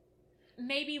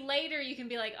maybe later you can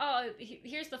be like, oh,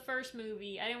 here's the first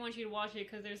movie. I didn't want you to watch it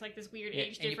because there's, like, this weird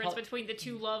age difference between the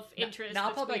two love interests.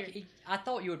 No, I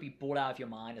thought you would be bored out of your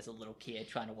mind as a little kid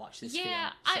trying to watch this film.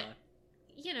 So.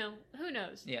 You know, who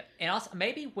knows? Yeah. And also,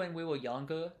 maybe when we were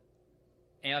younger...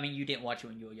 And I mean, you didn't watch it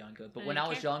when you were younger, but when I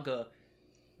was younger,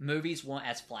 movies weren't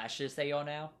as flashy as they are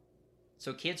now.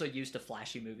 So kids are used to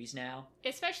flashy movies now.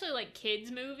 Especially, like, kids'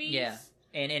 movies. Yeah.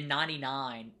 And in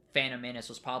 99, Phantom Menace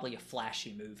was probably a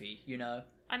flashy movie, you know?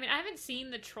 I mean, I haven't seen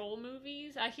the Troll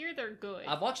movies. I hear they're good.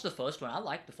 I've watched the first one. I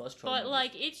like the first Troll But, movies.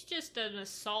 like, it's just an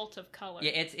assault of color.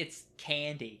 Yeah, it's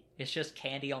candy. It's just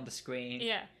candy on the screen.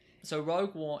 Yeah. So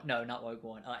Rogue One... No, not Rogue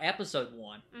One. Episode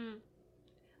 1.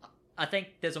 I think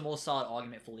there's a more solid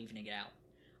argument for leaving it out.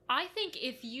 I think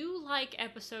if you like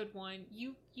Episode 1,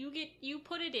 you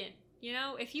put it in. You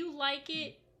know, if you like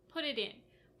it, put it in.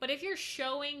 But if you're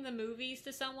showing the movies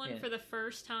to someone for the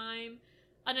first time,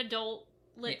 an adult,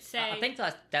 let's say, I think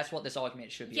that's what this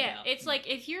argument should be about. Yeah, it's like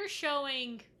if you're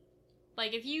showing,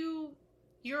 like if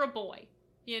you're a boy,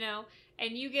 you know,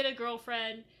 and you get a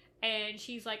girlfriend and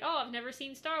she's like, oh, I've never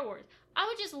seen Star Wars. I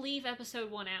would just leave Episode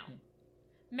 1 out.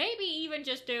 Maybe even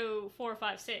just do 4,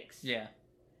 5, 6. Yeah.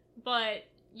 But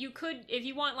you could, if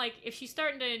you want, like, if she's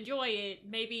starting to enjoy it,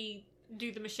 maybe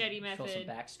do the machete method. Show some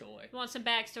backstory. You want some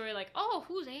backstory, like, oh,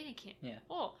 who's Anakin? Yeah.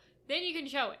 Oh, then you can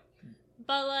show it.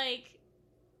 But, like,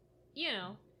 you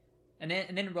know. And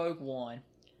then Rogue One,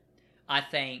 I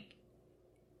think,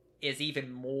 is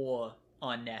even more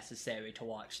unnecessary to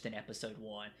watch than Episode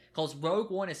 1. Because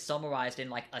Rogue One is summarized in,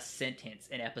 like, a sentence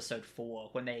in Episode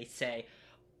 4 when they say...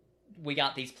 We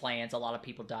got these plans, a lot of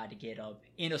people died to get them,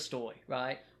 in a story,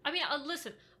 right? I mean,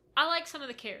 listen, I like some of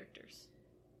the characters.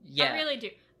 Yeah. I really do.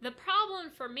 The problem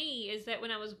for me is that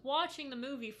when I was watching the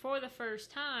movie for the first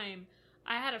time,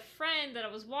 I had a friend that I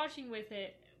was watching with.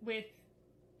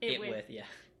 Yeah.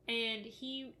 And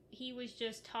he was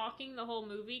just talking the whole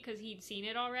movie because he'd seen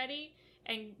it already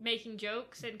and making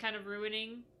jokes and kind of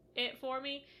ruining it for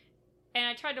me. And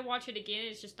I tried to watch it again,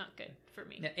 it's just not good for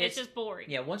me. It's just boring.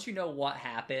 Yeah, once you know what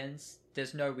happens,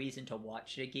 there's no reason to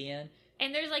watch it again.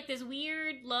 And there's like this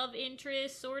weird love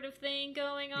interest sort of thing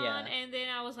going on, and then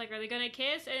I was like, are they gonna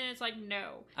kiss? And it's like,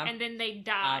 no. And then they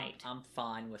died. I'm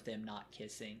fine with them not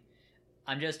kissing.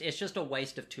 It's just a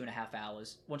waste of 2.5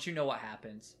 hours. Once you know what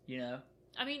happens, you know?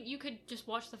 I mean, you could just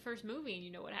watch the first movie and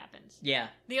you know what happens. Yeah.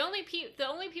 The only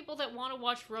people that want to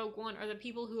watch Rogue One are the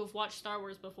people who have watched Star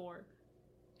Wars before.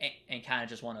 And kind of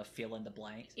just want to fill in the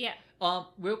blanks. Yeah.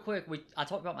 Real quick, I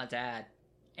talked about my dad,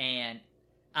 and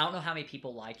I don't know how many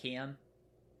people like him.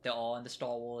 They're all in the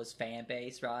Star Wars fan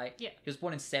base, right? Yeah. He was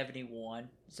born in 1971,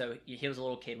 so he was a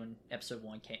little kid when Episode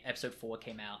 4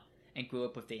 came out, and grew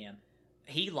up with them.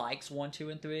 he likes 1, 2,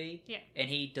 and 3. Yeah. And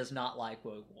he does not like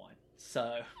Rogue One.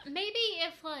 So maybe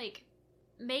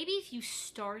if you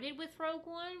started with Rogue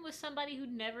One with somebody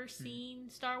who'd never seen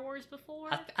Star Wars before.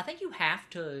 I think you have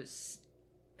to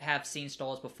have seen Star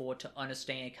Wars before to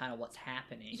understand kind of what's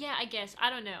happening. Yeah, I guess. I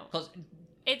don't know. Because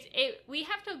we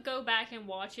have to go back and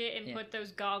watch it and put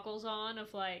those goggles on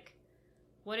of like,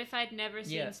 what if I'd never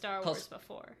seen Star Wars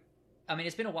before? I mean,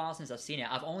 it's been a while since I've seen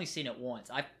it. I've only seen it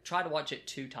once. I've tried to watch it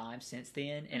 2 times since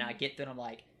then, and I get that I'm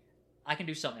like, I can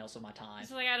do something else with my time.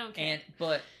 It's like, I don't care.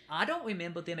 But I don't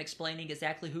remember them explaining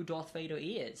exactly who Darth Vader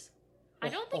is. I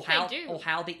don't think they do. Or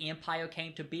how the Empire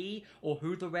came to be, or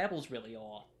who the rebels really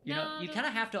are. You know, you kind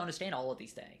of have to understand all of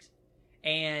these things.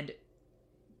 And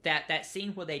that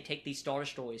scene where they take these Star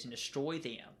Destroyers and destroy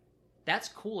them, that's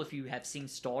cool if you have seen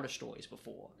Star Destroyers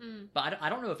before. But I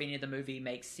don't know if any of the movie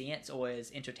makes sense or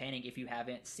is entertaining if you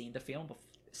haven't seen the films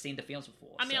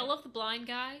before. I mean, I love the blind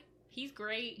guy. He's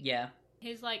great. Yeah.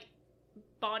 His, like,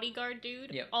 bodyguard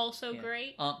dude, also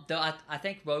great. Though I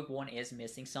think Rogue One is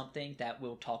missing something that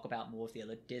we'll talk about more with the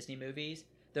other Disney movies.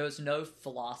 There's no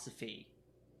philosophy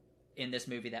in this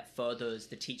movie that furthers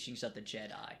the teachings of the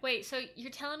Jedi. Wait, so you're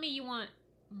telling me you want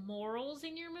morals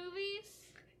in your movies?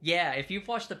 Yeah, if you've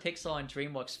watched the Pixar and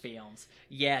DreamWorks films,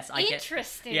 yes,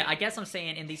 Interesting. I guess I'm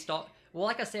saying in these Well,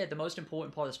 like I said, the most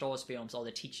important part of the Star Wars films are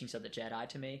the teachings of the Jedi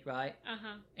to me, right?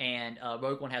 Uh-huh. And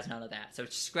Rogue One has none of that. So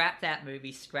scrap that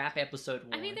movie, scrap episode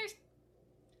 1. I mean, there's...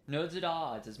 Nerds at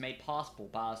Odds is made possible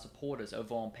by our supporters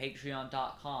over on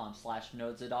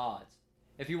patreon.com/nerdsatodds.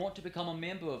 If you want to become a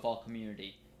member of our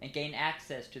community and gain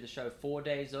access to the show 4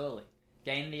 days early,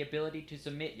 gain the ability to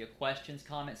submit your questions,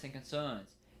 comments, and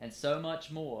concerns, and so much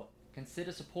more,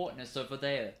 consider supporting us over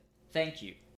there. Thank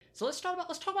you. So let's talk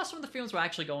about some of the films we're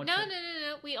actually going to.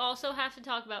 No. We also have to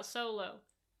talk about Solo.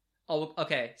 Oh,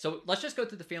 okay. So let's just go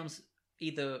through the films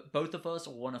either both of us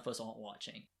or one of us aren't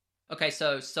watching. Okay,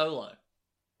 so Solo.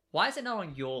 Why is it not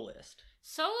on your list?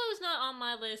 Solo's not on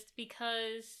my list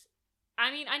because,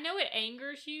 I mean, I know it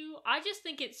angers you. I just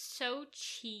think it's so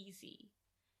cheesy.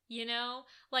 You know?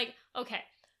 Like, okay,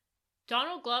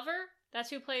 Donald Glover, that's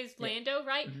who plays Lando,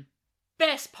 right? Mm-hmm.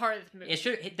 Best part of the movie.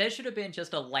 There should have been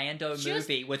just a Lando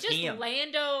movie with him. Just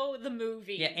Lando the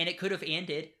movie. Yeah, and it could have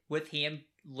ended with him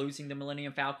losing the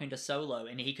Millennium Falcon to Solo,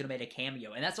 and he could have made a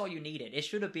cameo, and that's all you needed. It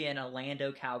should have been a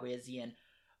Lando Calrissian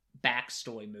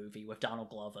backstory movie with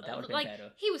Donald Glover. That would have been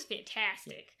better. He was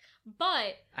fantastic.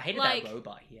 But I hated that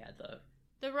robot he had, though.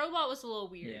 The robot was a little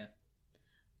weird. Yeah.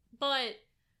 But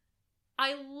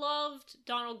I loved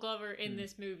Donald Glover in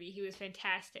this movie. He was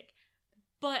fantastic.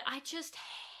 But I just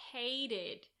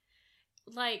hated,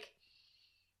 like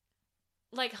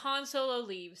Han Solo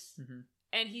leaves,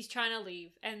 and he's trying to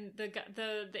leave, and the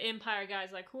Empire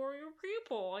guy's like, "Who are your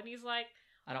people?" And he's like,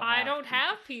 I don't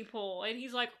have people. And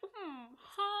he's like,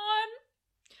 Han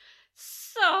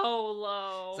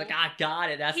Solo. It's like, I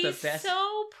got it. That's the best. He's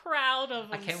so proud of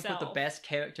himself. I came up with the best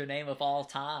character name of all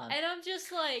time. And I'm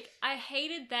just like, I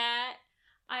hated that.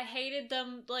 I hated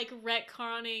them, like,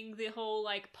 retconning the whole,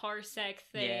 like, parsec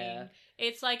thing. Yeah.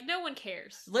 It's like, no one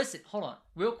cares. Listen, hold on,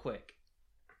 real quick.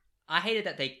 I hated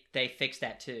that they fixed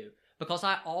that, too. Because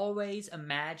I always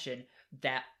imagined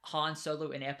that Han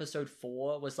Solo in Episode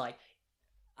 4 was like,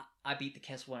 I beat the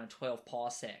Kessel Run in 12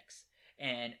 parsecs.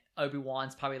 And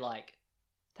Obi-Wan's probably like,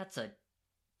 that's a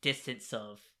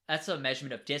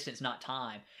measurement of distance, not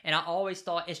time. And I always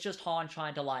thought it's just Han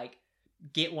trying to, like,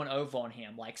 get one over on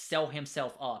him, like sell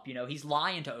himself up. You know, he's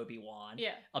lying to Obi-Wan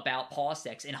about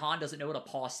parsecs, and Han doesn't know what a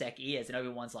parsec is, and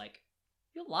Obi-Wan's like,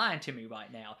 you're lying to me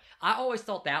right now. I always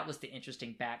thought that was the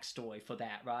interesting backstory for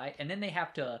that, right? And then they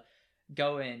have to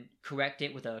go and correct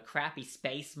it with a crappy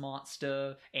space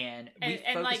monster, and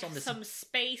focus like on this some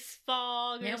space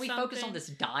fog. Man, we focus on this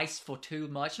dice for too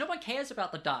much. No one cares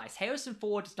about the dice. Harrison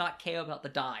Ford does not care about the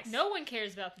dice. No one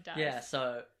cares about the dice. Yeah,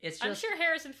 so it's just... I'm sure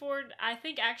Harrison Ford, I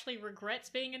think, actually regrets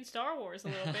being in Star Wars a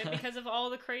little bit because of all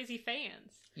the crazy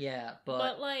fans. Yeah,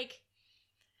 but like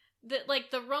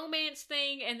the romance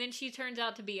thing, and then she turns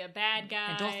out to be a bad guy.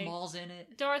 And Darth Maul's in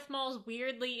it. Darth Maul's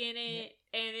weirdly in it,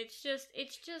 and it's just.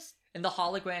 In the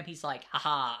hologram, he's like,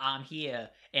 haha, I'm here.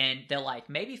 And they're like,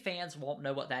 maybe fans won't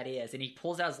know what that is. And he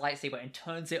pulls out his lightsaber and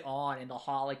turns it on in the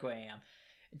hologram.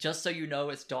 Just so you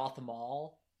know it's Darth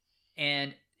Maul.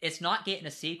 And it's not getting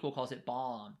a sequel because it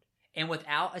bombed. And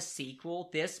without a sequel,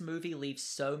 this movie leaves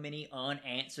so many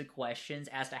unanswered questions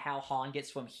as to how Han gets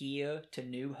from here to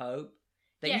New Hope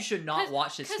that you should not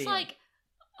watch this film. Because, like,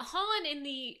 Han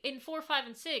in 4, 5,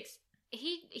 and 6...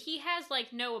 He has,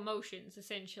 like, no emotions,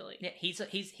 essentially. Yeah, he's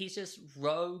just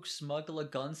rogue smuggler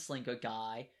gunslinger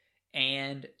guy,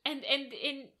 And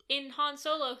in Han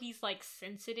Solo, he's like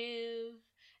sensitive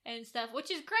and stuff,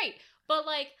 which is great. But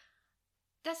like,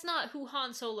 that's not who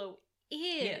Han Solo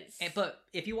is. Yeah, but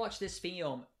if you watch this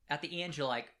film, at the end you're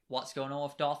like, what's going on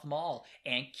with Darth Maul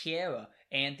and Kiera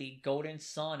and the Golden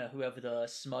Sun or whoever the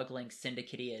smuggling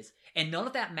syndicate is? And none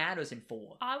of that matters in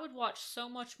 4. I would watch so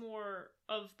much more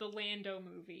of the Lando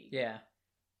movie. Yeah.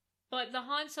 But the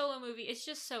Han Solo movie, it's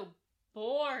just so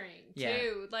boring, too.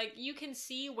 Yeah. Like, you can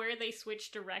see where they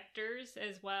switch directors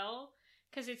as well.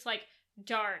 Because it's like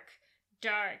dark,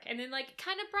 and then like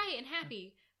kind of bright and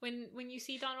happy when you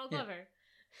see Donald Glover.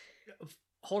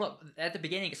 Hold up, at the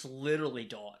beginning it's literally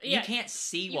dark. Yeah. You can't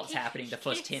see what's happening the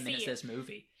first 10 minutes of this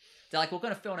movie. They're like, we're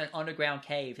going to film in an underground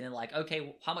cave, and they're like, okay,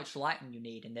 well, how much lighting you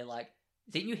need? And they're like,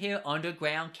 didn't you hear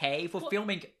underground cave? We're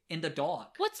filming in the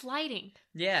dark. What's lighting?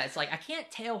 Yeah, it's like, I can't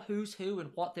tell who's who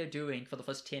and what they're doing for the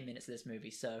first 10 minutes of this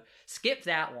movie, so skip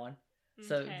that one.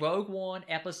 So Okay. Rogue One,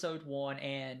 Episode 1,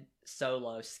 and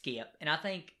Solo, skip. And I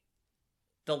think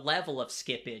the level of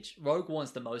skippage, Rogue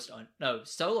One's the most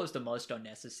Solo's the most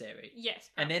unnecessary. Yes.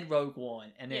 And then Rogue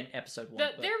One, and then Yeah. Episode 1.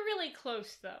 They're really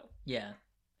close, though. Yeah.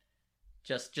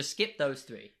 Just skip those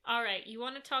 3. All right, you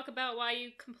want to talk about why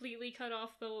you completely cut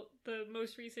off the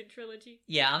most recent trilogy?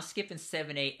 Yeah, I'm skipping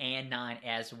 7, 8, and 9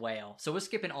 as well. So we're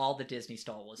skipping all the Disney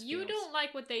Star Wars You films. don't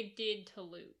like what they did to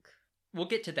Luke. We'll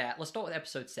get to that. Let's start with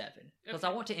Episode 7, because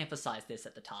Okay. I want to emphasize this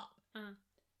at the top. Uh-huh.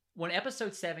 When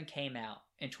Episode 7 came out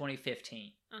in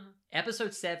 2015, Uh-huh.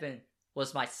 Episode 7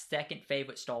 was my second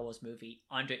favorite Star Wars movie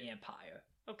under Empire.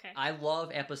 Okay. I love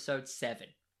Episode 7.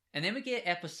 And then we get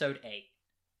Episode 8.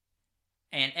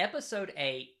 And Episode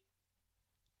 8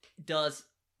 does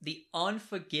the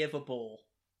unforgivable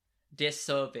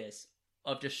disservice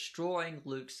of destroying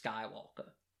Luke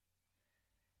Skywalker.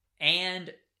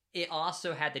 And it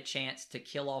also had the chance to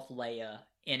kill off Leia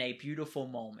in a beautiful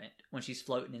moment when she's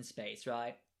floating in space,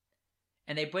 right?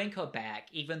 And they bring her back,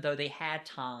 even though they had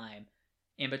time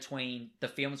in between the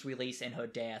film's release and her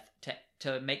death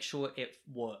to make sure it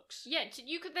works. Yeah,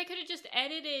 they could have just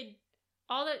edited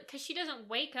all that, because she doesn't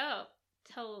wake up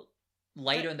till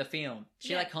Later in the film, she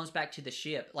Yeah. comes back to the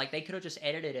ship. Like, they could have just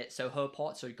edited it so her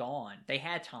parts are gone. They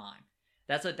had time.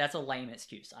 That's a lame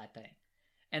excuse, I think.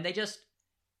 And they just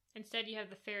instead you have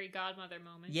the fairy godmother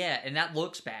moment. Yeah, and that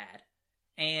looks bad.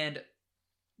 And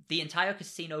the entire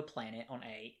casino planet on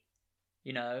 8,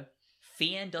 you know,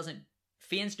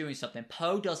 Finn's doing something.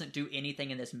 Poe doesn't do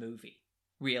anything in this movie,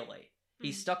 really.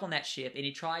 He's stuck on that ship, and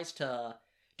he tries to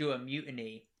do a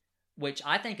mutiny, which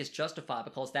I think is justified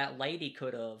because that lady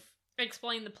could have...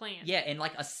 Explain the plan. Yeah, in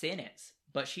like a sentence,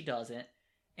 but she doesn't.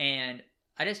 And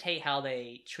I just hate how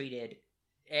they treated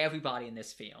everybody in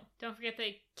this film. Don't forget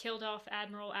they killed off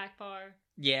Admiral Akbar.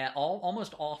 Yeah,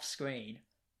 almost off screen.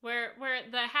 Where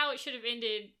how it should have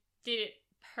ended did it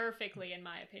perfectly, in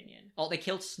my opinion. Oh, they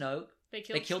killed Snoke. They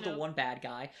killed the Snoke. one bad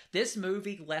guy. This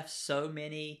movie left so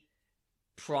many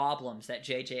problems that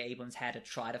J.J. Abrams had to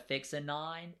try to fix in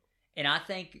 9. And I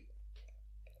think...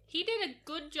 He did a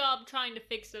good job trying to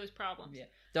fix those problems. Yeah.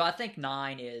 Though I think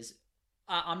 9 is...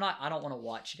 I don't want to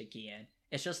watch it again.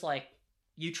 It's just like,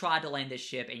 you tried to land this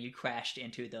ship and you crashed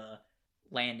into the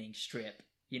landing strip.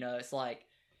 You know, it's like,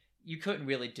 you couldn't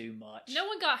really do much. No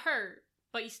one got hurt,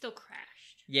 but you still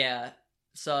crashed. Yeah.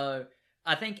 So,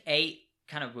 I think 8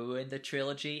 kind of ruined the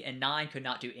trilogy, and 9 could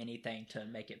not do anything to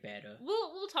make it better.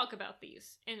 We'll talk about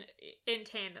these in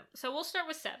tandem. So we'll start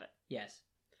with 7. Yes.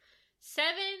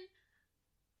 7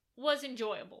 was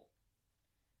enjoyable.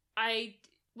 I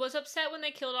was upset when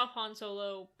they killed off Han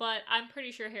Solo, but I'm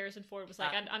pretty sure Harrison Ford was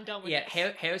like, I'm done with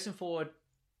this. Harrison Ford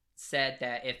said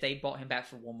that if they brought him back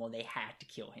for one more, they had to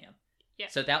kill him. Yeah.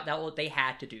 So they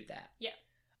had to do that. Yeah.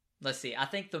 Let's see. I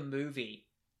think the movie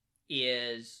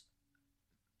is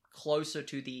closer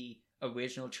to the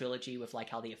original trilogy with like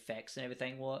how the effects and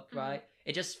everything work, right?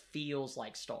 It just feels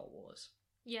like Star Wars.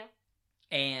 Yeah.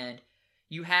 And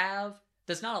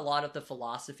there's not a lot of the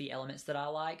philosophy elements that I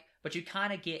like, but you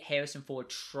kind of get Harrison Ford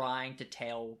trying to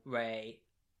tell Rey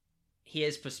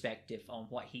his perspective on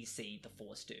what he's seen the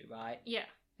Force do, right? Yeah.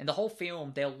 And the whole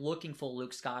film, they're looking for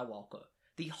Luke Skywalker.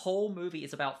 The whole movie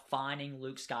is about finding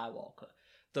Luke Skywalker.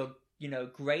 The,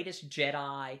 greatest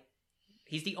Jedi.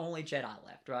 He's the only Jedi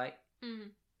left, right? Mm-hmm.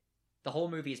 The whole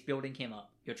movie is building him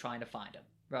up. You're trying to find him,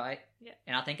 right? Yeah.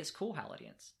 And I think it's cool how it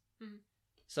ends. Mm-hmm.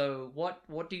 So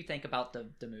what do you think about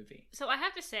the movie? So I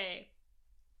have to say,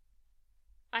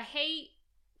 I hate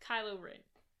Kylo Ren.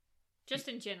 Just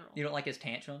in general. You don't like his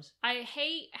tantrums? I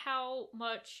hate how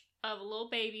much of a little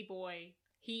baby boy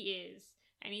he is.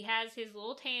 And he has his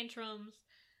little tantrums.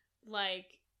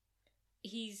 Like,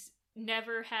 he's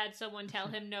never had someone tell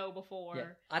him no before. Yeah.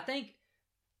 I think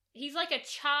he's like a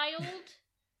child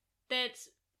that's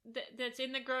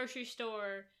in the grocery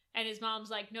store, and his mom's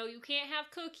like, "No, you can't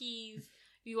have cookies.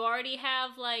 You already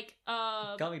have like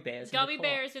gummy bears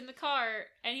in the cart,"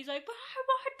 and he's like, "But I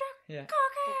want the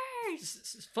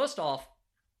cookies." First off,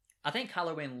 I think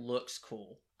Kylo Ren looks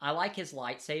cool. I like his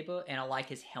lightsaber, and I like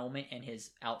his helmet and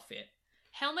his outfit.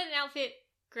 Helmet and outfit,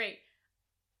 great.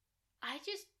 I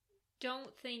just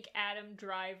don't think Adam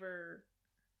Driver.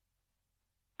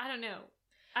 I don't know.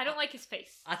 I don't like his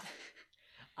face.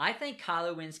 I think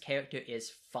Kylo Ren's character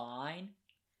is fine.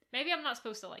 Maybe I'm not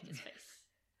supposed to like his face.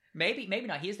 Maybe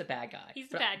not. He's the bad guy. He's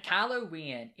the bad guy. Kylo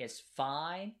Ren is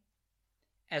fine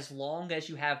as long as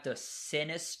you have the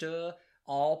sinister,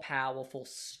 all-powerful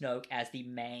Snoke as the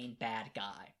main bad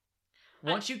guy.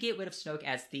 Once you get rid of Snoke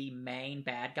as the main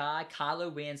bad guy,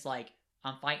 Kylo Ren's like,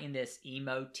 I'm fighting this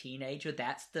emo teenager.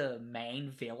 That's the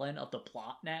main villain of the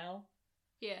plot now.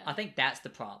 Yeah. I think that's the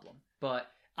problem. But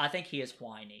I think he is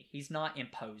whiny. He's not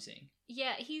imposing.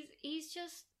 Yeah, he's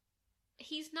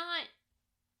not.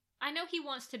 I know he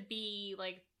wants to be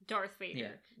like Darth Vader. Yeah.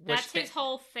 That's his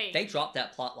whole thing. They dropped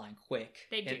that plot line quick.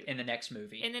 They do. In the next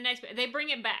movie. They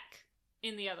bring it back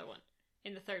in the other one.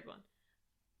 In the third one.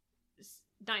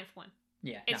 Ninth one.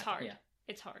 Yeah. It's hard. Yeah.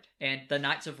 It's hard. And the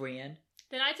Knights of Ren.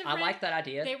 I like that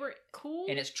idea. They were cool.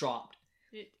 And it's dropped.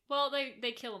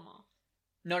 They kill them off.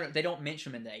 No, they don't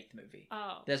mention them in the 8th movie.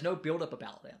 Oh. There's no build-up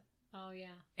about them. Oh, yeah.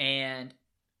 And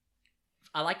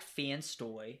I like Finn's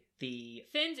story.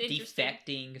 Finn's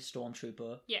defecting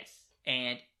stormtrooper. Yes.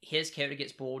 And his character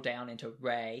gets boiled down into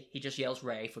Rey. He just yells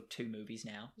Rey for 2 movies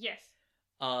now. Yes.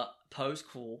 Poe's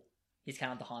cool. He's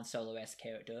kind of the Han Solo-esque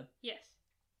character. Yes.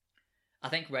 I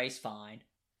think Rey's fine.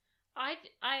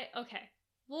 Okay.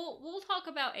 We'll talk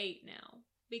about 8 now.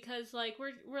 Because, like,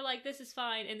 we're like, this is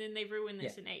fine, and then they ruin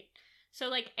this in 8. So,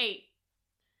 like, 8.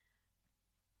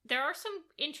 There are some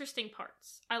interesting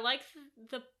parts. I like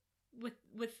the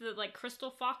with the, like,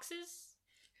 crystal foxes.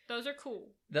 Those are cool.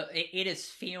 It is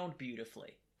filmed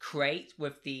beautifully. Crate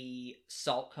with the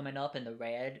salt coming up and the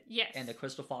red. Yes. And the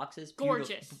crystal foxes.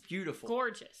 Gorgeous. Beautiful.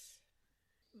 Gorgeous.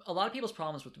 A lot of people's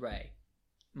problems with Rey,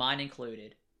 mine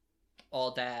included,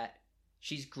 are that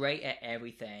she's great at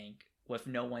everything with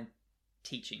no one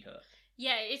teaching her.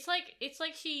 Yeah, it's like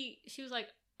she was like,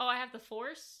 "Oh, I have the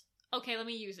Force. Okay, let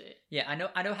me use it." Yeah, I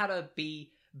know how to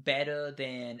be better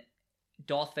than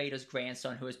Darth Vader's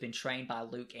grandson who has been trained by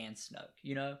Luke and Snoke,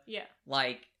 you know? Yeah.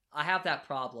 Like, I have that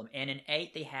problem. And in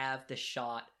 8, they have the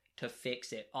shot to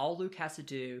fix it. All Luke has to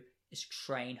do is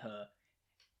train her.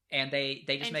 And they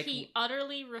just make... he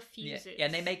utterly refuses. Yeah,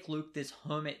 and they make Luke this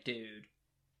hermit dude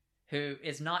who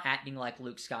is not acting like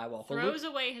Luke Skywalker. Throws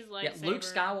away his lightsaber. Yeah, Luke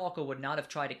Skywalker would not have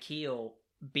tried to kill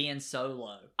Ben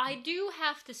Solo. I do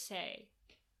have to say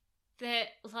that,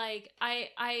 like,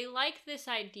 I like this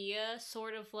idea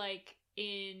sort of like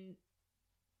in...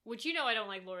 Which, you know, I don't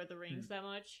like Lord of the Rings that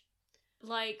much.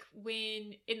 Like,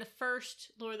 when, in the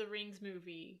first Lord of the Rings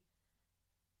movie,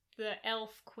 the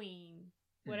elf queen,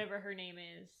 whatever her name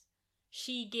is,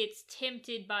 she gets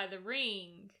tempted by the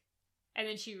ring, and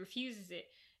then she refuses it.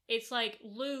 It's like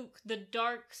Luke, the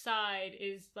dark side,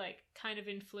 is, like, kind of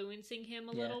influencing him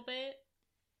a little bit.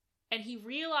 And he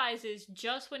realizes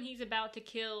just when he's about to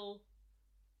kill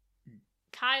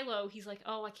Kylo, he's like,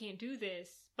 "Oh, I can't do this."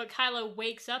 But Kylo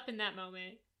wakes up in that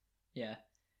moment. Yeah.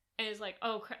 And is like,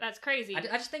 "Oh, that's crazy." I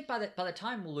just think by the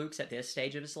time Luke's at this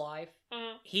stage of his life,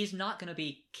 he's not going to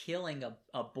be killing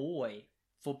a boy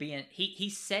for being... He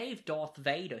saved Darth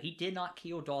Vader. He did not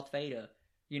kill Darth Vader,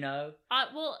 you know?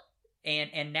 Well...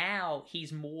 And now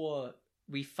he's more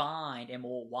refined and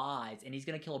more wise, and he's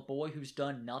going to kill a boy who's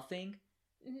done nothing.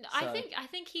 I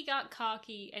think he got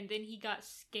cocky, and then he got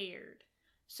scared.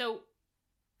 So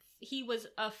he was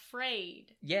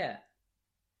afraid. Yeah.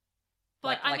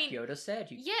 But like Yoda said.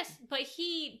 Yes, but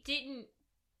he didn't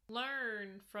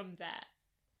learn from that.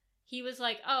 He was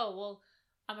like, "Oh, well,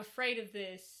 I'm afraid of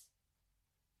this.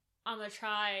 I'm going to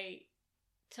try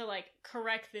to, like,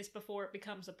 correct this before it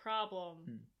becomes a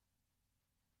problem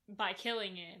by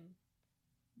killing him."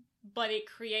 But it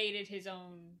created his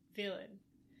own villain.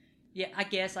 Yeah, I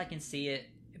guess I can see it,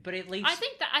 but at least... I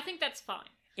think that's fine.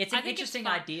 It's an interesting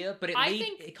idea, but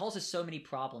it causes so many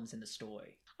problems in the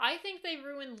story. I think they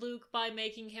ruined Luke by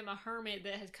making him a hermit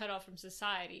that has cut off from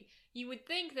society. You would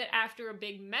think that after a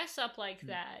big mess up like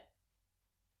that,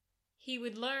 he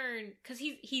would learn, because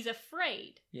he's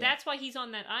afraid. Yeah. That's why he's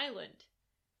on that island.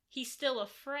 He's still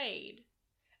afraid.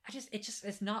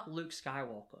 It's not Luke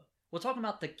Skywalker. We're talking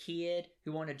about the kid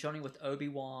who wanted to journey with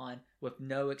Obi-Wan with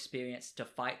no experience to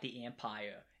fight the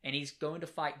Empire. And he's going to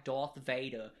fight Darth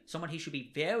Vader, someone he should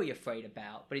be very afraid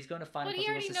about, but he's going to fight him But he because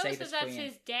he already wants to knows save that his that's friend.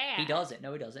 his dad. He doesn't.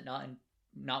 No, he doesn't.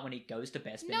 Not when he goes to Bespin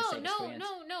to save his friends.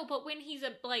 No. But when he's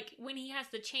when he has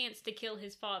the chance to kill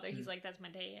his father, he's like, "That's my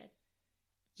dad."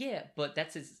 Yeah, but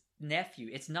that's his nephew.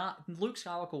 It's not. Luke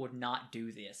Skywalker would not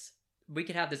do this. We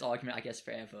could have this argument, I guess,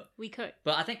 forever. We could.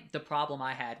 But I think the problem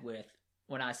I had with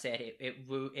when I said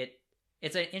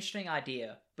it's an interesting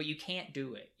idea, but you can't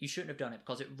do it. You shouldn't have done it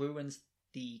because it ruins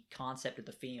the concept of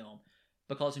the film.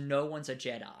 Because no one's a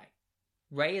Jedi.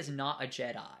 Rey is not a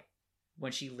Jedi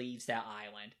when she leaves that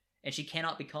island, and she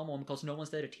cannot become one because no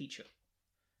one's there to teach her.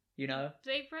 You know?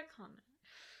 They've retconned it.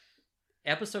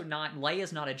 Episode 9,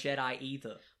 Leia's not a Jedi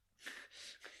either.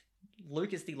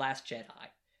 Luke is the last Jedi.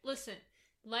 Listen,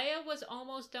 Leia was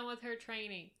almost done with her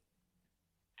training,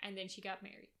 and then she got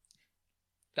married.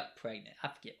 Got pregnant. I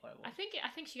forget what it was. I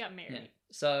think she got married. Yeah.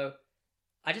 So,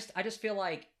 I just feel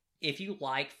like if you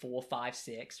like 4, 5,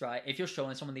 6, right? If you're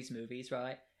showing some of these movies,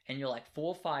 right? And you're like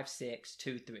 4, 5, 6,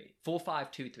 2, 3. 4,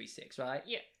 5, 2, 3, 6, right?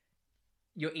 Yeah.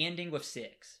 You're ending with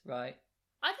 6, right?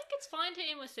 I think it's fine to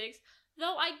end with 6.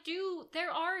 Though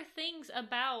there are things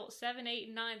about 7, 8,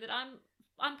 and 9 that I'm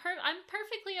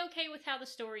perfectly okay with how the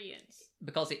story ends.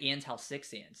 Because it ends how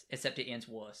 6 ends, except it ends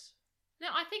worse. No,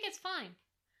 I think it's fine.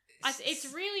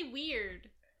 It's really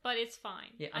weird, but it's fine.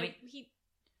 Yeah, I mean,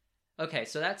 okay,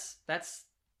 so that's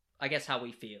I guess how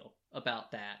we feel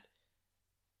about that.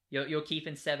 You're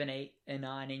keeping 7, 8, and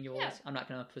 9 in yours. Yeah. I'm not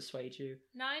gonna persuade you.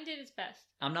 9 did its best.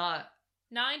 I'm not.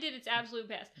 9 did its absolute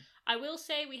best. I will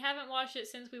say we haven't watched it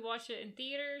since we watched it in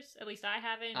theaters. At least I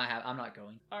haven't. I'm not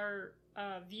going. Our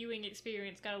viewing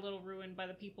experience got a little ruined by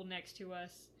the people next to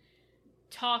us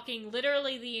talking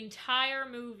literally the entire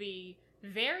movie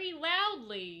very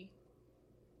loudly,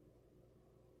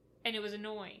 and it was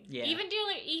annoying. Yeah. Even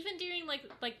during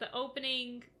like the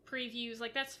opening previews,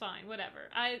 like that's fine, whatever.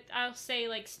 I'll say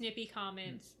like snippy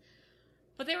comments.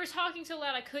 But they were talking so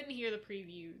loud I couldn't hear the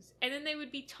previews. And then they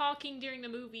would be talking during the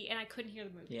movie and I couldn't hear the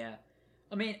movie. Yeah.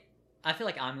 I mean, I feel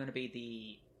like I'm going to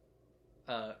be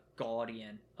the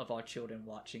guardian of our children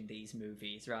watching these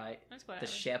movies, right? That's whatever.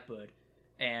 The shepherd.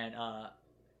 And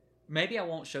maybe I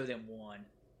won't show them 1,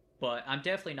 but I'm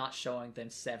definitely not showing them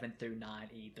 7 through 9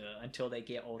 either until they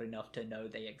get old enough to know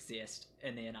they exist.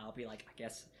 And then I'll be like, I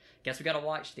guess we gotta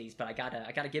watch these, but I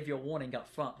gotta give you a warning up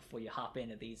front before you hop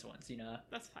into these ones, you know?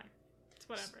 That's fine. It's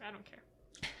whatever. I don't care.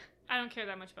 I don't care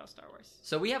that much about Star Wars.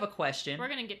 So we have a question. We're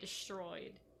gonna get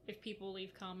destroyed if people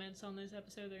leave comments on this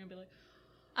episode. They're gonna be like,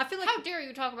 I feel like "How dare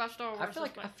you talk about Star Wars?" I feel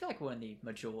like we're in the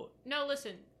majority. No,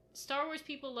 listen. Star Wars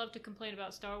people love to complain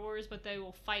about Star Wars, but they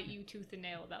will fight you tooth and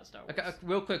nail about Star Wars. Okay,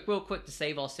 real quick to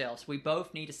save ourselves. We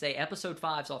both need to say Episode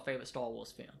 5 is our favorite Star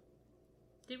Wars film.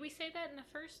 Did we say that in the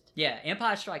first? Yeah,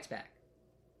 Empire Strikes Back.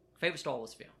 Favorite Star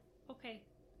Wars film. Okay.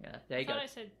 Yeah, there you go. I thought I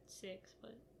said 6,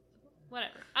 but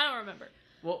whatever. I don't remember.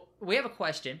 Well, we have a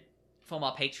question from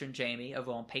our patron Jamie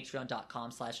over on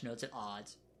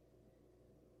patreon.com/nerdsatodds.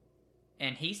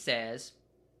 And he says,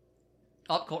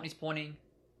 Courtney's pointing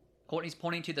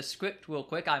to the script real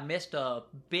quick. I missed a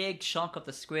big chunk of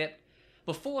the script.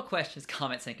 Before questions,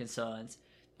 comments, and concerns,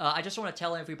 I just want to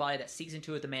tell everybody that Season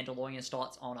 2 of The Mandalorian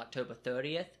starts on October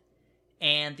 30th.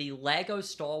 And the LEGO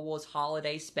Star Wars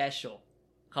Holiday Special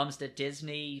comes to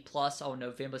Disney Plus on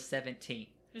November 17th.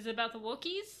 Is it about the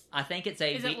Wookiees? I think it's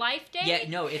a... Is it Life Day? Yeah,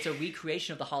 no, it's a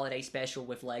recreation of the holiday special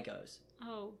with Legos.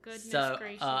 Oh, goodness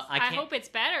gracious. I hope it's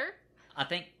better. I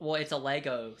think, well, it's a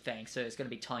Lego thing, so it's going to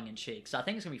be tongue-in-cheek. So I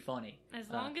think it's going to be funny. As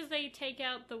long as they take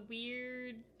out the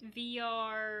weird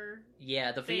VR...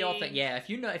 Yeah, the VR thing. Yeah,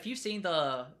 if you've seen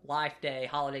the Life Day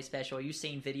holiday special, you've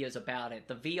seen videos about it.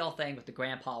 The VR thing with the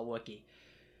Grandpa Wookiee.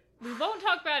 We won't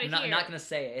talk about it here. I'm not going to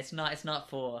say it. It's not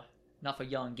for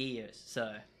young gears,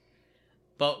 so...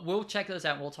 But we'll check those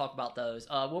out and we'll talk about those.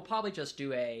 We'll probably just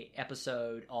do a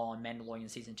episode on Mandalorian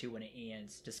Season 2 when it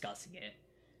ends, discussing it.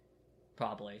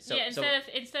 Probably. So, yeah,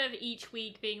 instead of each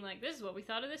week being like, this is what we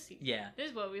thought of this season. Yeah. This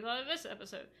is what we thought of this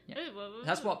episode. Yeah. This is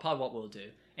That's probably what we'll do.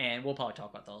 And we'll probably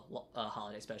talk about the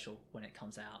holiday special when it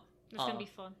comes out. It's going to be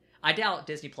fun. I doubt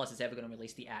Disney Plus is ever going to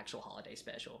release the actual holiday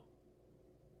special.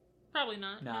 Probably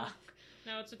not. Nah.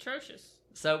 No, it's atrocious.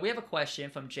 So we have a question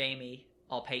from Jamie,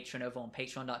 our patron over on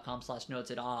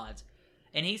patreon.com/nerdsatodds.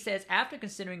 And he says, after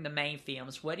considering the main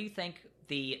films, where do you think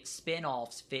the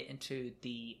spin-offs fit into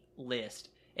the list?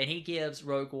 And he gives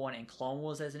Rogue One and Clone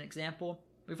Wars as an example.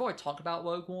 We've already talked about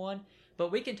Rogue One,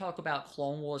 but we can talk about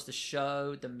Clone Wars, the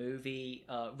show, the movie,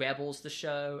 Rebels, the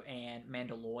show, and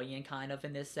Mandalorian kind of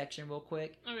in this section real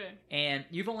quick. Okay. And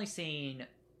you've only seen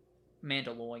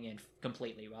Mandalorian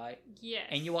completely, right? Yes.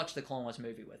 And you watched the Clone Wars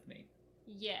movie with me.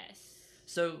 Yes.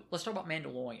 So let's talk about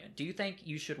Mandalorian. Do you think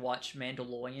you should watch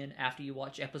Mandalorian after you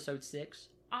watch Episode 6?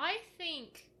 I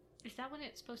think... Is that when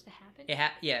it's supposed to happen?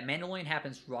 Yeah, Mandalorian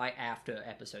happens right after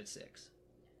Episode 6.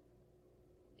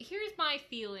 Here's my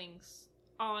feelings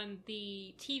on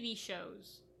the TV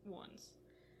shows ones.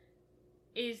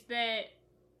 Is that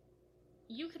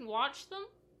you can watch them.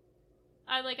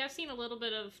 I've seen a little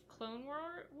bit of Clone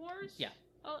Wars. Yeah.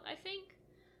 Oh, I think.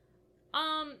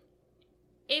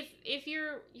 If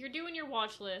you're doing your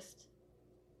watch list,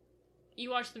 you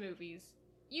watch the movies.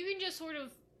 You can just sort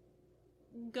of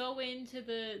go into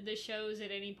the shows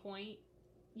at any point.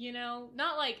 You know,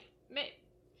 not like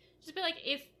just be like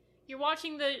if you're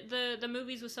watching the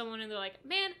movies with someone and they're like,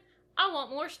 man, I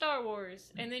want more Star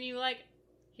Wars, and then you like,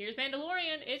 here's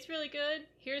Mandalorian, it's really good.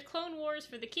 Here's Clone Wars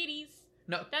for the kiddies.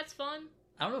 No, That's fun.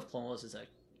 I don't know if Clone Wars is a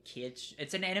kid's.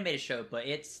 It's an animated show, but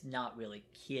it's not really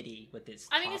kiddie with its.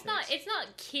 I mean, topics. it's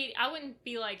not kid. I wouldn't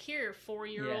be like, here,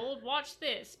 4-year-old, watch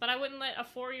this. But I wouldn't let a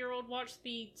 4-year-old watch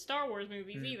the Star Wars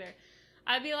movies either.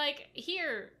 I'd be like,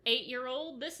 here,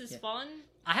 8-year-old, this is fun.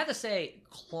 I have to say,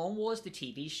 Clone Wars, the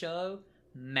TV show,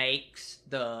 makes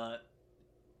the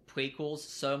prequels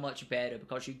so much better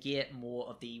because you get more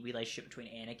of the relationship between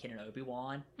Anakin and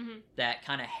Obi-Wan that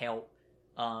kind of help.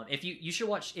 If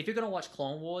you're gonna watch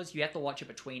Clone Wars, you have to watch it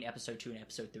between Episode 2 and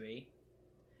Episode 3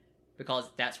 because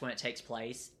that's when it takes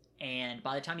place. And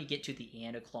by the time you get to the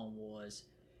end of Clone Wars,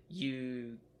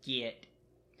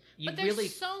 But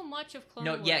there's so much of Clone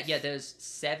Wars. Yeah. There's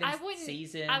 7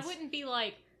 seasons. I wouldn't be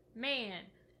like, man,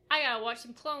 I gotta watch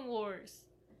some Clone Wars.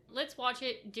 Let's watch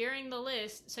it during the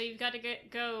list. So you've got to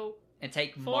go and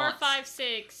take 4, 5,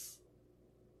 6,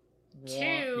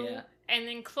 2, and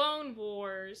then Clone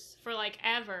Wars for like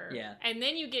ever. Yeah. And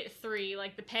then you get 3,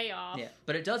 like the payoff. Yeah,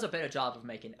 but it does a better job of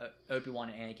making Obi-Wan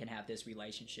and Anakin have this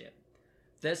relationship.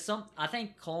 I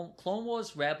think Clone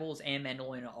Wars, Rebels, and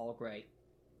Mandalorian are all great.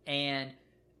 And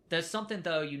there's something,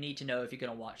 though, you need to know if you're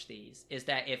going to watch these, is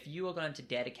that if you are going to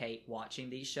dedicate watching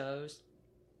these shows,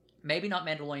 maybe not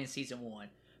Mandalorian Season 1,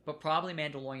 but probably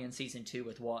Mandalorian Season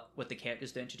 2 with the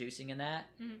characters they're introducing in that,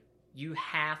 you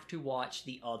have to watch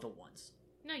the other ones.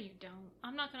 No, you don't.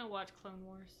 I'm not going to watch Clone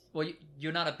Wars. Well,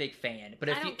 you're not a big fan, but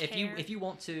if you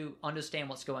want to understand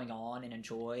what's going on and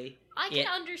enjoy, I can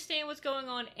understand what's going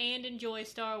on and enjoy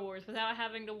Star Wars without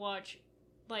having to watch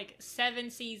like 7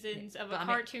 seasons of a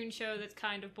cartoon show that's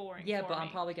kind of boring. Yeah, but me. I'm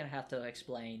probably gonna have to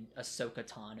explain Ahsoka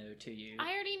Tano to you.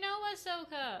 I already know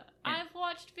Ahsoka. I've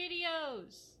watched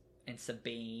videos. And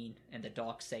Sabine and the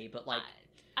Darksaber, like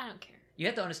I don't care. You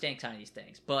have to understand kind of these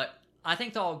things, but I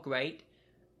think they're all great.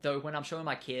 Though when I'm showing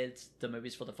my kids the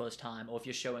movies for the first time, or if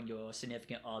you're showing your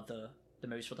significant other the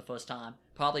movies for the first time,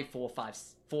 probably 4,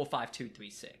 5, 2, 3,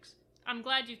 6. I'm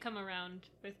glad you've come around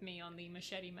with me on the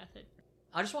machete method.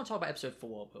 I just want to talk about Episode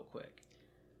 4 real quick.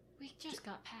 We just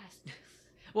got past.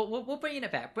 Well, we're bringing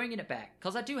it back,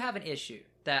 because I do have an issue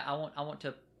that I want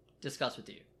to discuss with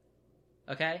you.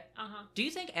 Okay? Do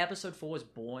you think Episode 4 is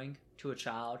boring to a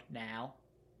child now?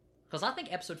 Because I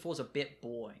think Episode 4 is a bit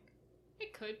boring.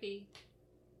 It could be.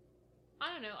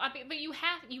 I don't know. I mean, but you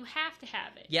have to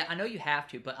have it. Yeah, I know you have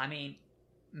to, but I mean,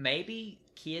 maybe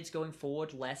kids going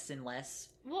forward less and less.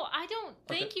 Well, I don't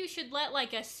think you should let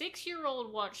like a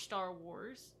 6-year-old watch Star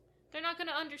Wars. They're not going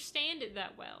to understand it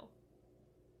that well.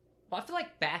 Well, I feel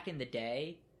like back in the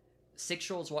day,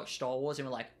 6-year-olds watched Star Wars and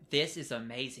were like, this is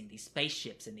amazing, these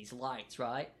spaceships and these lights,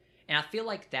 right? And I feel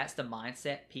like that's the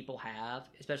mindset people have,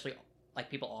 especially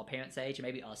like people our parents' age and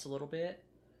maybe us a little bit.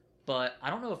 But I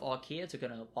don't know if our kids are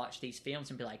going to watch these films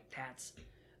and be like, that's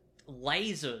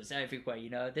lasers everywhere,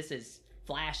 you know? This is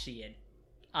flashy and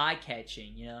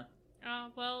eye-catching, you know?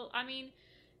 Well, I mean,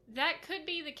 that could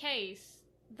be the case.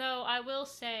 Though I will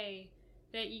say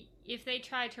that if they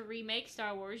try to remake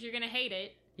Star Wars, you're going to hate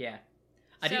it. Yeah.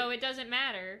 So it doesn't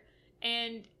matter.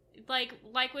 And like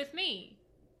with me,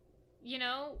 you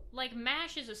know, like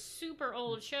MASH is a super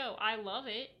old show. I love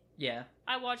it. Yeah.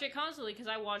 I watch it constantly because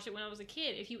I watched it when I was a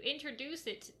kid. If you introduce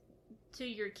it to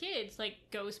your kids, like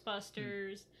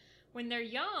Ghostbusters, when they're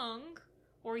young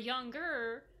or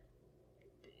younger,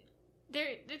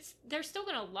 they're still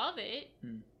gonna love it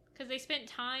because they spent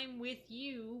time with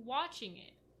you watching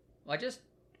it. Well,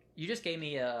 you just gave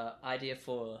me a idea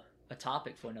for a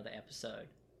topic for another episode.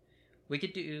 We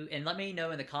could do, and let me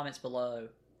know in the comments below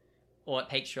or at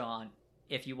Patreon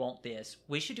if you want this.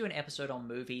 We should do an episode on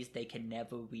movies they can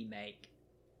never remake.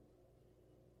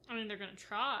 I mean, they're gonna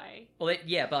try. Well,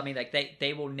 yeah, but I mean, like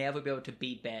they will never be able to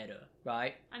be better,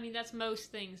 right? I mean, that's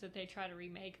most things that they try to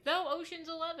remake. Though Ocean's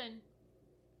 11,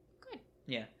 good.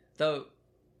 Yeah, though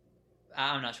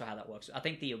I'm not sure how that works. I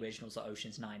think the originals are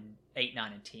Oceans 8,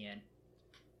 9, and 10.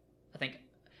 I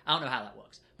don't know how that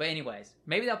works. But anyways,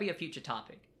 maybe that'll be a future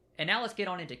topic. And now let's get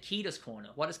on into Kita's Corner.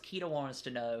 What does Kita want us to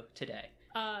know today?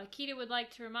 Kita would like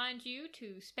to remind you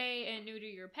to spay and neuter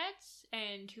your pets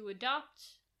and to adopt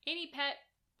any pet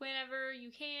whenever you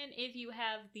can if you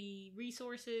have the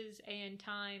resources and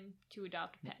time to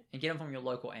adopt a pet. And get them from your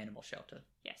local animal shelter.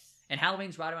 Yes. And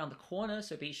Halloween's right around the corner,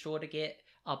 so be sure to get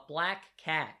a black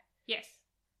cat. Yes.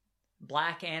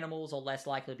 Black animals are less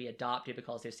likely to be adopted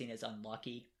because they're seen as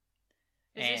unlucky.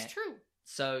 This is true.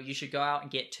 So you should go out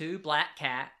and get 2 black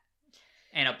cat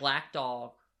and a black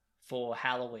dog for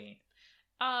Halloween.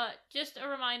 Just a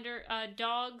reminder,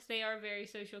 dogs, they are very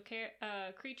social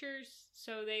creatures,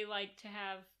 so they like to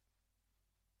have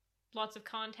lots of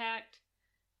contact.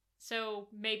 So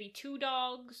maybe 2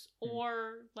 dogs,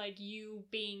 or like you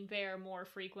being there more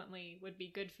frequently would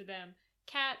be good for them.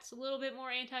 Cats, a little bit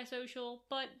more antisocial,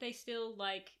 but they still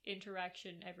like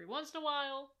interaction every once in a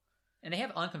while. And they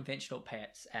have unconventional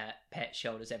pets at pet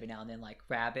shelters every now and then, like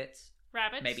rabbits.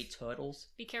 Rabbits. Maybe turtles.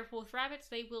 Be careful with rabbits,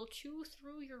 they will chew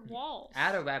through your walls. I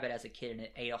had a rabbit as a kid and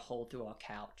it ate a hole through our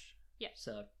couch. Yeah.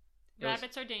 So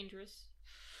rabbits are dangerous.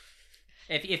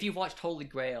 If you've watched Holy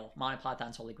Grail, Monty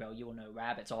Python's Holy Grail, you will know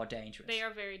rabbits are dangerous. They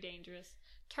are very dangerous.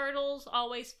 Turtles,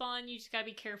 always fun. You just gotta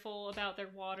be careful about their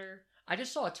water. I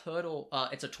just saw a turtle.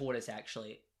 It's a tortoise,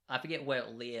 actually. I forget where it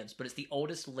lives, but it's the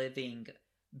oldest living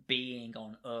being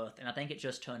on Earth, and I think it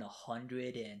just turned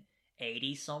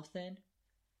 180 something.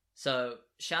 So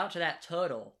shout out to that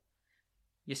turtle.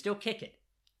 You're still kicking.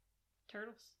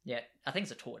 Turtles? Yeah, I think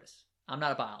it's a tortoise. I'm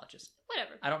not a biologist.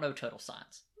 Whatever. I don't know turtle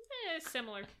science. It's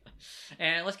similar.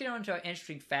 And let's get on to our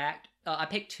interesting fact. I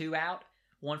picked 2 out.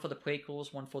 One for the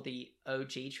prequels, one for the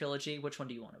OG trilogy. Which one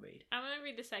do you want to read? I'm going to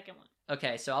read the second one.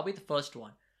 Okay, so I'll read the first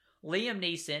one. Liam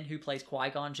Neeson, who plays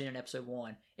Qui-Gon Jinn in Episode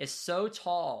 1, is so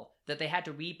tall that they had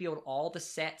to rebuild all the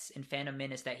sets in Phantom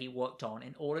Menace that he worked on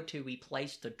in order to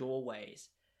replace the doorways,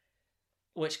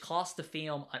 which cost the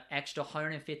film an extra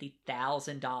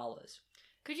 $150,000.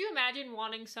 Could you imagine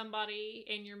wanting somebody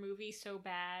in your movie so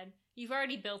bad? You've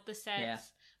already built the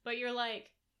sets, but you're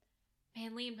like,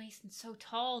 man, Liam Neeson's so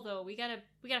tall though. We gotta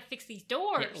fix these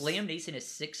doors. Yeah, Liam Neeson is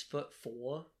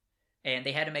 6'4", and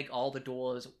they had to make all the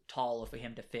doors taller for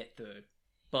him to fit through.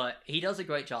 But he does a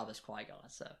great job as Qui-Gon,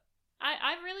 so.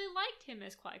 I really liked him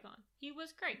as Qui-Gon. He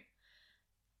was great.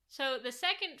 So the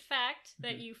second fact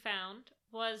that you found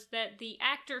was that the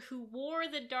actor who wore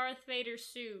the Darth Vader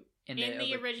suit in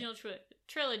the original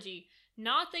trilogy,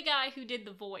 not the guy who did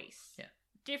the voice. Yeah.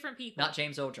 Different people. Not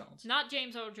James Earl Jones. Not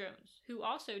James Earl Jones, who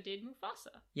also did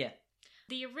Mufasa. Yeah.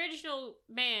 The original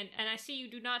man, and I see you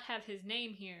do not have his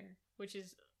name here, which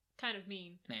is kind of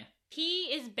mean. Yeah. He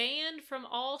is banned from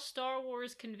all Star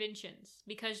Wars conventions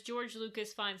because George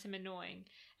Lucas finds him annoying.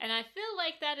 And I feel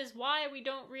like that is why we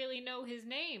don't really know his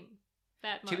name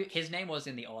that much. His name was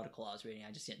in the article I was reading.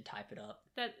 I just didn't type it up.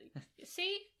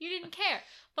 See? You didn't care.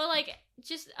 But, like,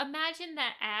 just imagine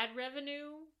that ad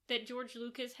revenue that George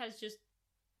Lucas has just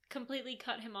completely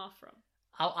cut him off from.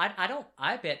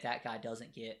 I bet that guy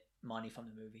doesn't get money from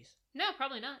the movies. No,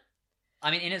 probably not. I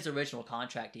mean, in his original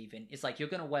contract even, it's like, you're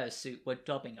going to wear a suit, we're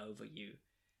dubbing over you.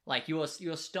 Like, you're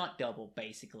a stunt double,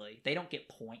 basically. They don't get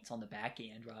points on the back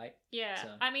end, right? Yeah. So.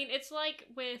 I mean, it's like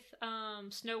with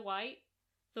Snow White,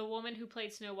 the woman who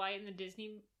played Snow White in the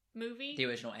Disney movie. The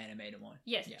original animated one.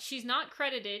 Yes. Yeah. She's not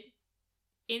credited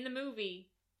in the movie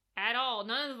at all.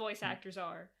 None of the voice actors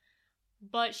are.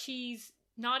 But she's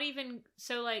not even...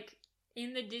 So, like,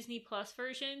 in the Disney Plus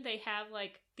version, they have,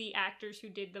 like, the actors who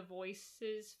did the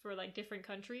voices for, like, different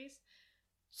countries.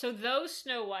 So those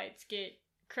Snow Whites get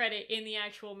credit in the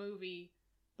actual movie,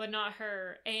 but not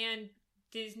her. And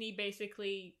Disney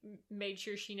basically made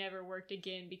sure she never worked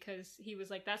again because he was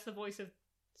like, that's the voice of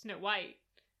Snow White.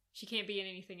 She can't be in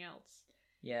anything else.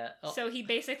 Yeah. So he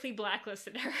basically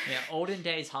blacklisted her. Yeah, olden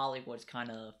days Hollywood's kind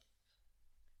of,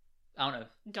 I don't know,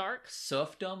 dark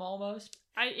serfdom almost.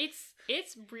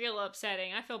 It's real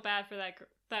upsetting. I feel bad for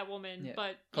that woman,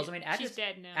 but because I mean, she's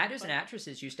dead now. Actors and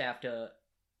actresses used to have to.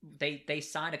 They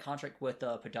signed a contract with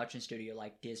a production studio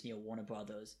like Disney or Warner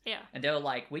Brothers. Yeah, and they're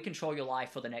like, we control your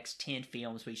life for the next 10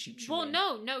 films we shoot you. Well,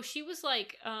 no, she was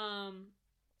like,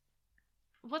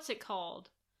 what's it called?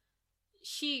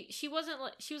 She wasn't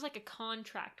like, she was like a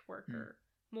contract worker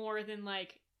more than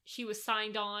like she was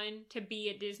signed on to be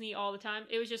at Disney all the time.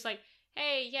 It was just like,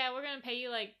 hey, yeah, we're gonna pay you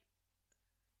like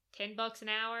 $10 an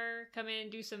hour. Come in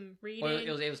and do some reading. Well, it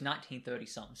was 1930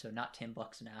 something, so not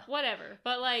 $10 an hour. Whatever,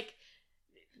 but like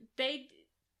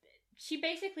she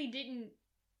basically didn't.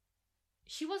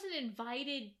 She wasn't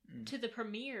invited to the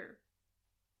premiere.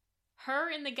 her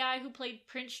and the guy who played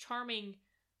Prince Charming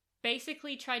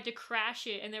basically tried to crash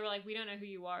it, and they were like, "We don't know who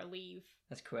you are. Leave."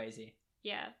 That's crazy.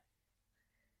 Yeah.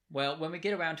 Well, when we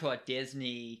get around to our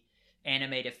Disney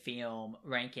animated film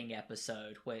ranking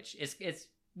episode, which it's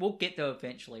we'll get there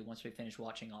eventually once we finish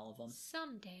watching all of them.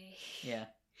 Someday. Yeah.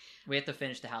 We have to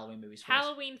finish the Halloween movies first.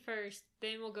 Halloween first,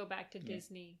 then we'll go back to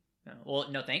Disney.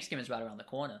 Well, no, Thanksgiving's right around the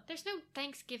corner. There's no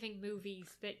Thanksgiving movies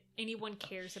that anyone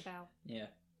cares about. Yeah.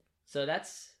 So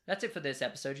that's it for this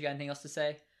episode. You got anything else to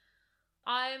say?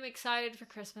 I'm excited for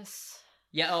Christmas.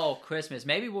 Yeah, Christmas.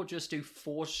 Maybe we'll just do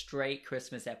 4 straight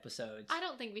Christmas episodes. I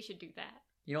don't think we should do that.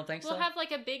 You don't think so? We'll have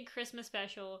like a big Christmas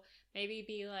special. Maybe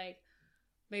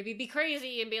be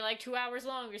crazy and be like 2 hours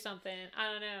long or something.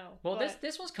 I don't know. Well,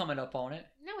 this one's coming up on it.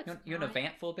 No, it's not. You're in a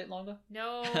vent for a bit longer?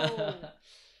 No.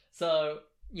 So,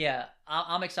 yeah,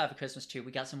 I'm excited for Christmas too.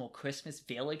 We got some more Christmas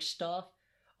Village stuff.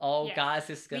 Oh, yeah. Guys,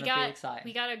 this is going to be exciting.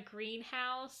 We got a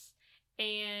greenhouse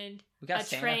and we got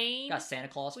a train. We got Santa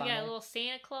Claus finally. We got a little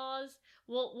Santa Claus.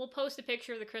 We'll post a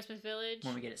picture of the Christmas Village.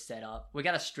 When we get it set up. We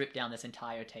got to strip down this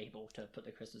entire table to put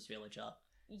the Christmas Village up.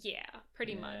 Yeah,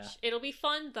 pretty much. It'll be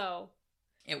fun, though.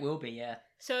 It will be, yeah.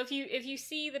 So if you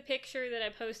see the picture that I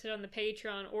posted on the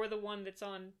Patreon or the one that's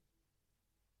on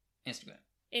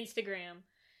Instagram,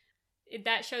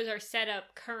 that shows our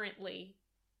setup currently.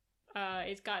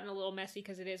 It's gotten a little messy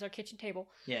because it is our kitchen table.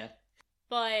 Yeah.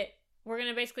 But we're going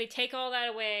to basically take all that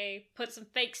away, put some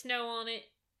fake snow on it,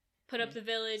 put up the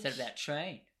village. Set up that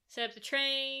train. Set up the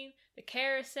train, the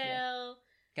carousel.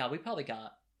 Yeah. God, we probably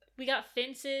got... We got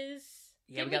fences.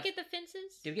 Yeah, Did we get the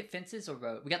fences? Did we get fences or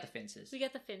road? We got the fences. We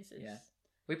got the fences. Yeah.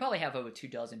 We probably have over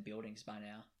 24 buildings by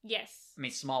now. Yes. I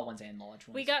mean, small ones and large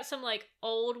ones. We got some, like,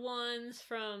 old ones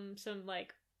from some,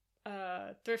 like,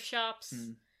 thrift shops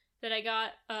that I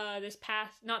got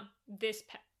not this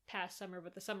past summer,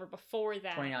 but the summer before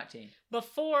that. 2019.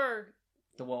 Before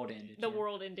the world ended. The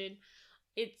world ended.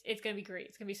 It's gonna be great.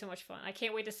 It's gonna be so much fun. I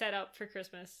can't wait to set up for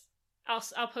Christmas.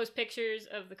 I'll post pictures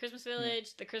of the Christmas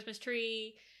village, the Christmas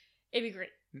tree. It'd be great.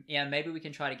 Yeah, maybe we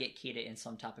can try to get Kita in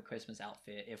some type of Christmas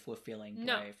outfit if we're feeling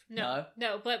brave. No,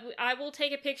 but I will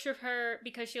take a picture of her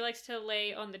because she likes to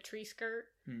lay on the tree skirt,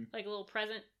 like a little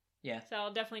present. Yeah. So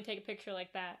I'll definitely take a picture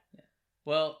like that. Yeah.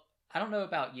 Well, I don't know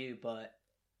about you, but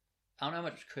I don't know how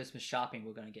much Christmas shopping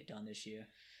we're going to get done this year.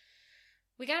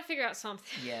 We got to figure out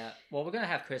something. Yeah. Well, we're going to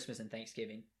have Christmas and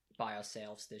Thanksgiving by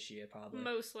ourselves this year, probably.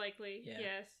 Most likely,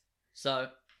 yes. So,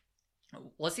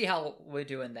 let's see how we're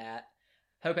doing that.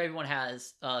 Hope everyone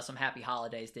has some happy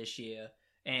holidays this year.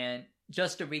 And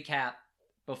just to recap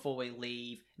before we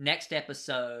leave, next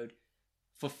episode,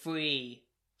 for free,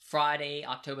 Friday,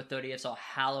 October 30th, is our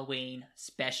Halloween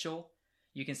special.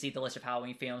 You can see the list of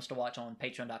Halloween films to watch on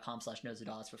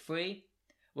patreon.com/nerdsandodds for free.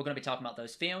 We're going to be talking about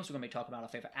those films. We're going to be talking about our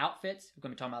favorite outfits. We're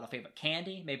going to be talking about our favorite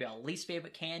candy, maybe our least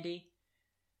favorite candy.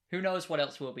 Who knows what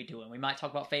else we'll be doing. We might talk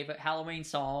about favorite Halloween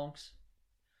songs.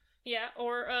 Yeah,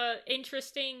 or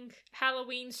interesting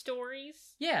Halloween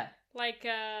stories. Yeah. Like,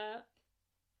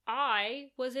 I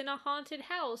was in a haunted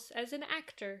house as an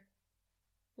actor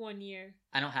one year.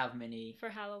 I don't have many for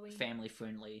Halloween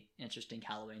family-friendly, interesting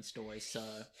Halloween stories, so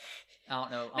I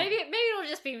don't know. Maybe it'll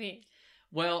just be me.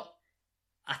 Well,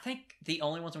 I think the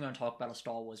only ones I'm going to talk about are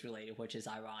Star Wars related, which is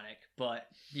ironic, but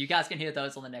you guys can hear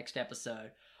those on the next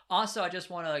episode. Also, I just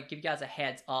want to give you guys a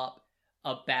heads up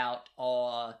about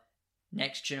our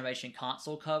next generation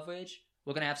console coverage.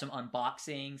 We're going to have some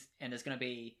unboxings, and there's going to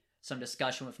be some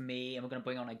discussion with me, and we're going to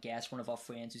bring on a guest, one of our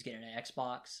friends who's getting an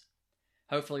Xbox.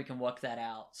 Hopefully we can work that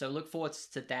out. So look forward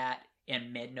to that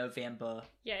in mid-November.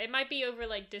 Yeah, it might be over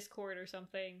like Discord or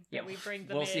something that we bring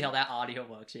them We'll see how that audio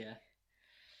works, yeah.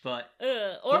 But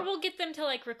or we'll get them to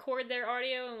like record their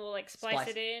audio and we'll like splice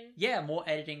it in. Yeah, more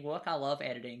editing work. I love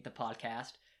editing the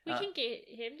podcast. We can get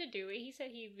him to do it. He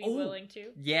said he'd be willing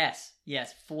to. Yes.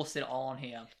 Force it all on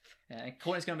him. And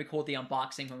Courtney's going to be called the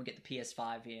unboxing when we get the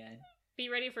PS5 in. Be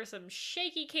ready for some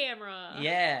shaky camera.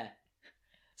 Yeah.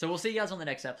 So we'll see you guys on the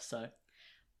next episode.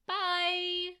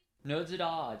 Bye! Nerds at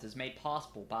Odds is made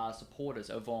possible by our supporters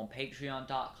over on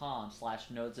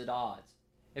patreon.com/nerdsatodds.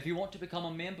 If you want to become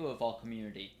a member of our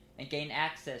community and gain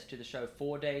access to the show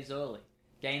 4 days early,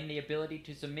 gain the ability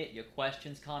to submit your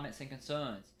questions, comments, and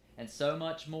concerns, and so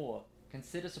much more,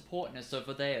 consider supporting us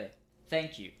over there.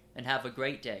 Thank you, and have a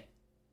great day.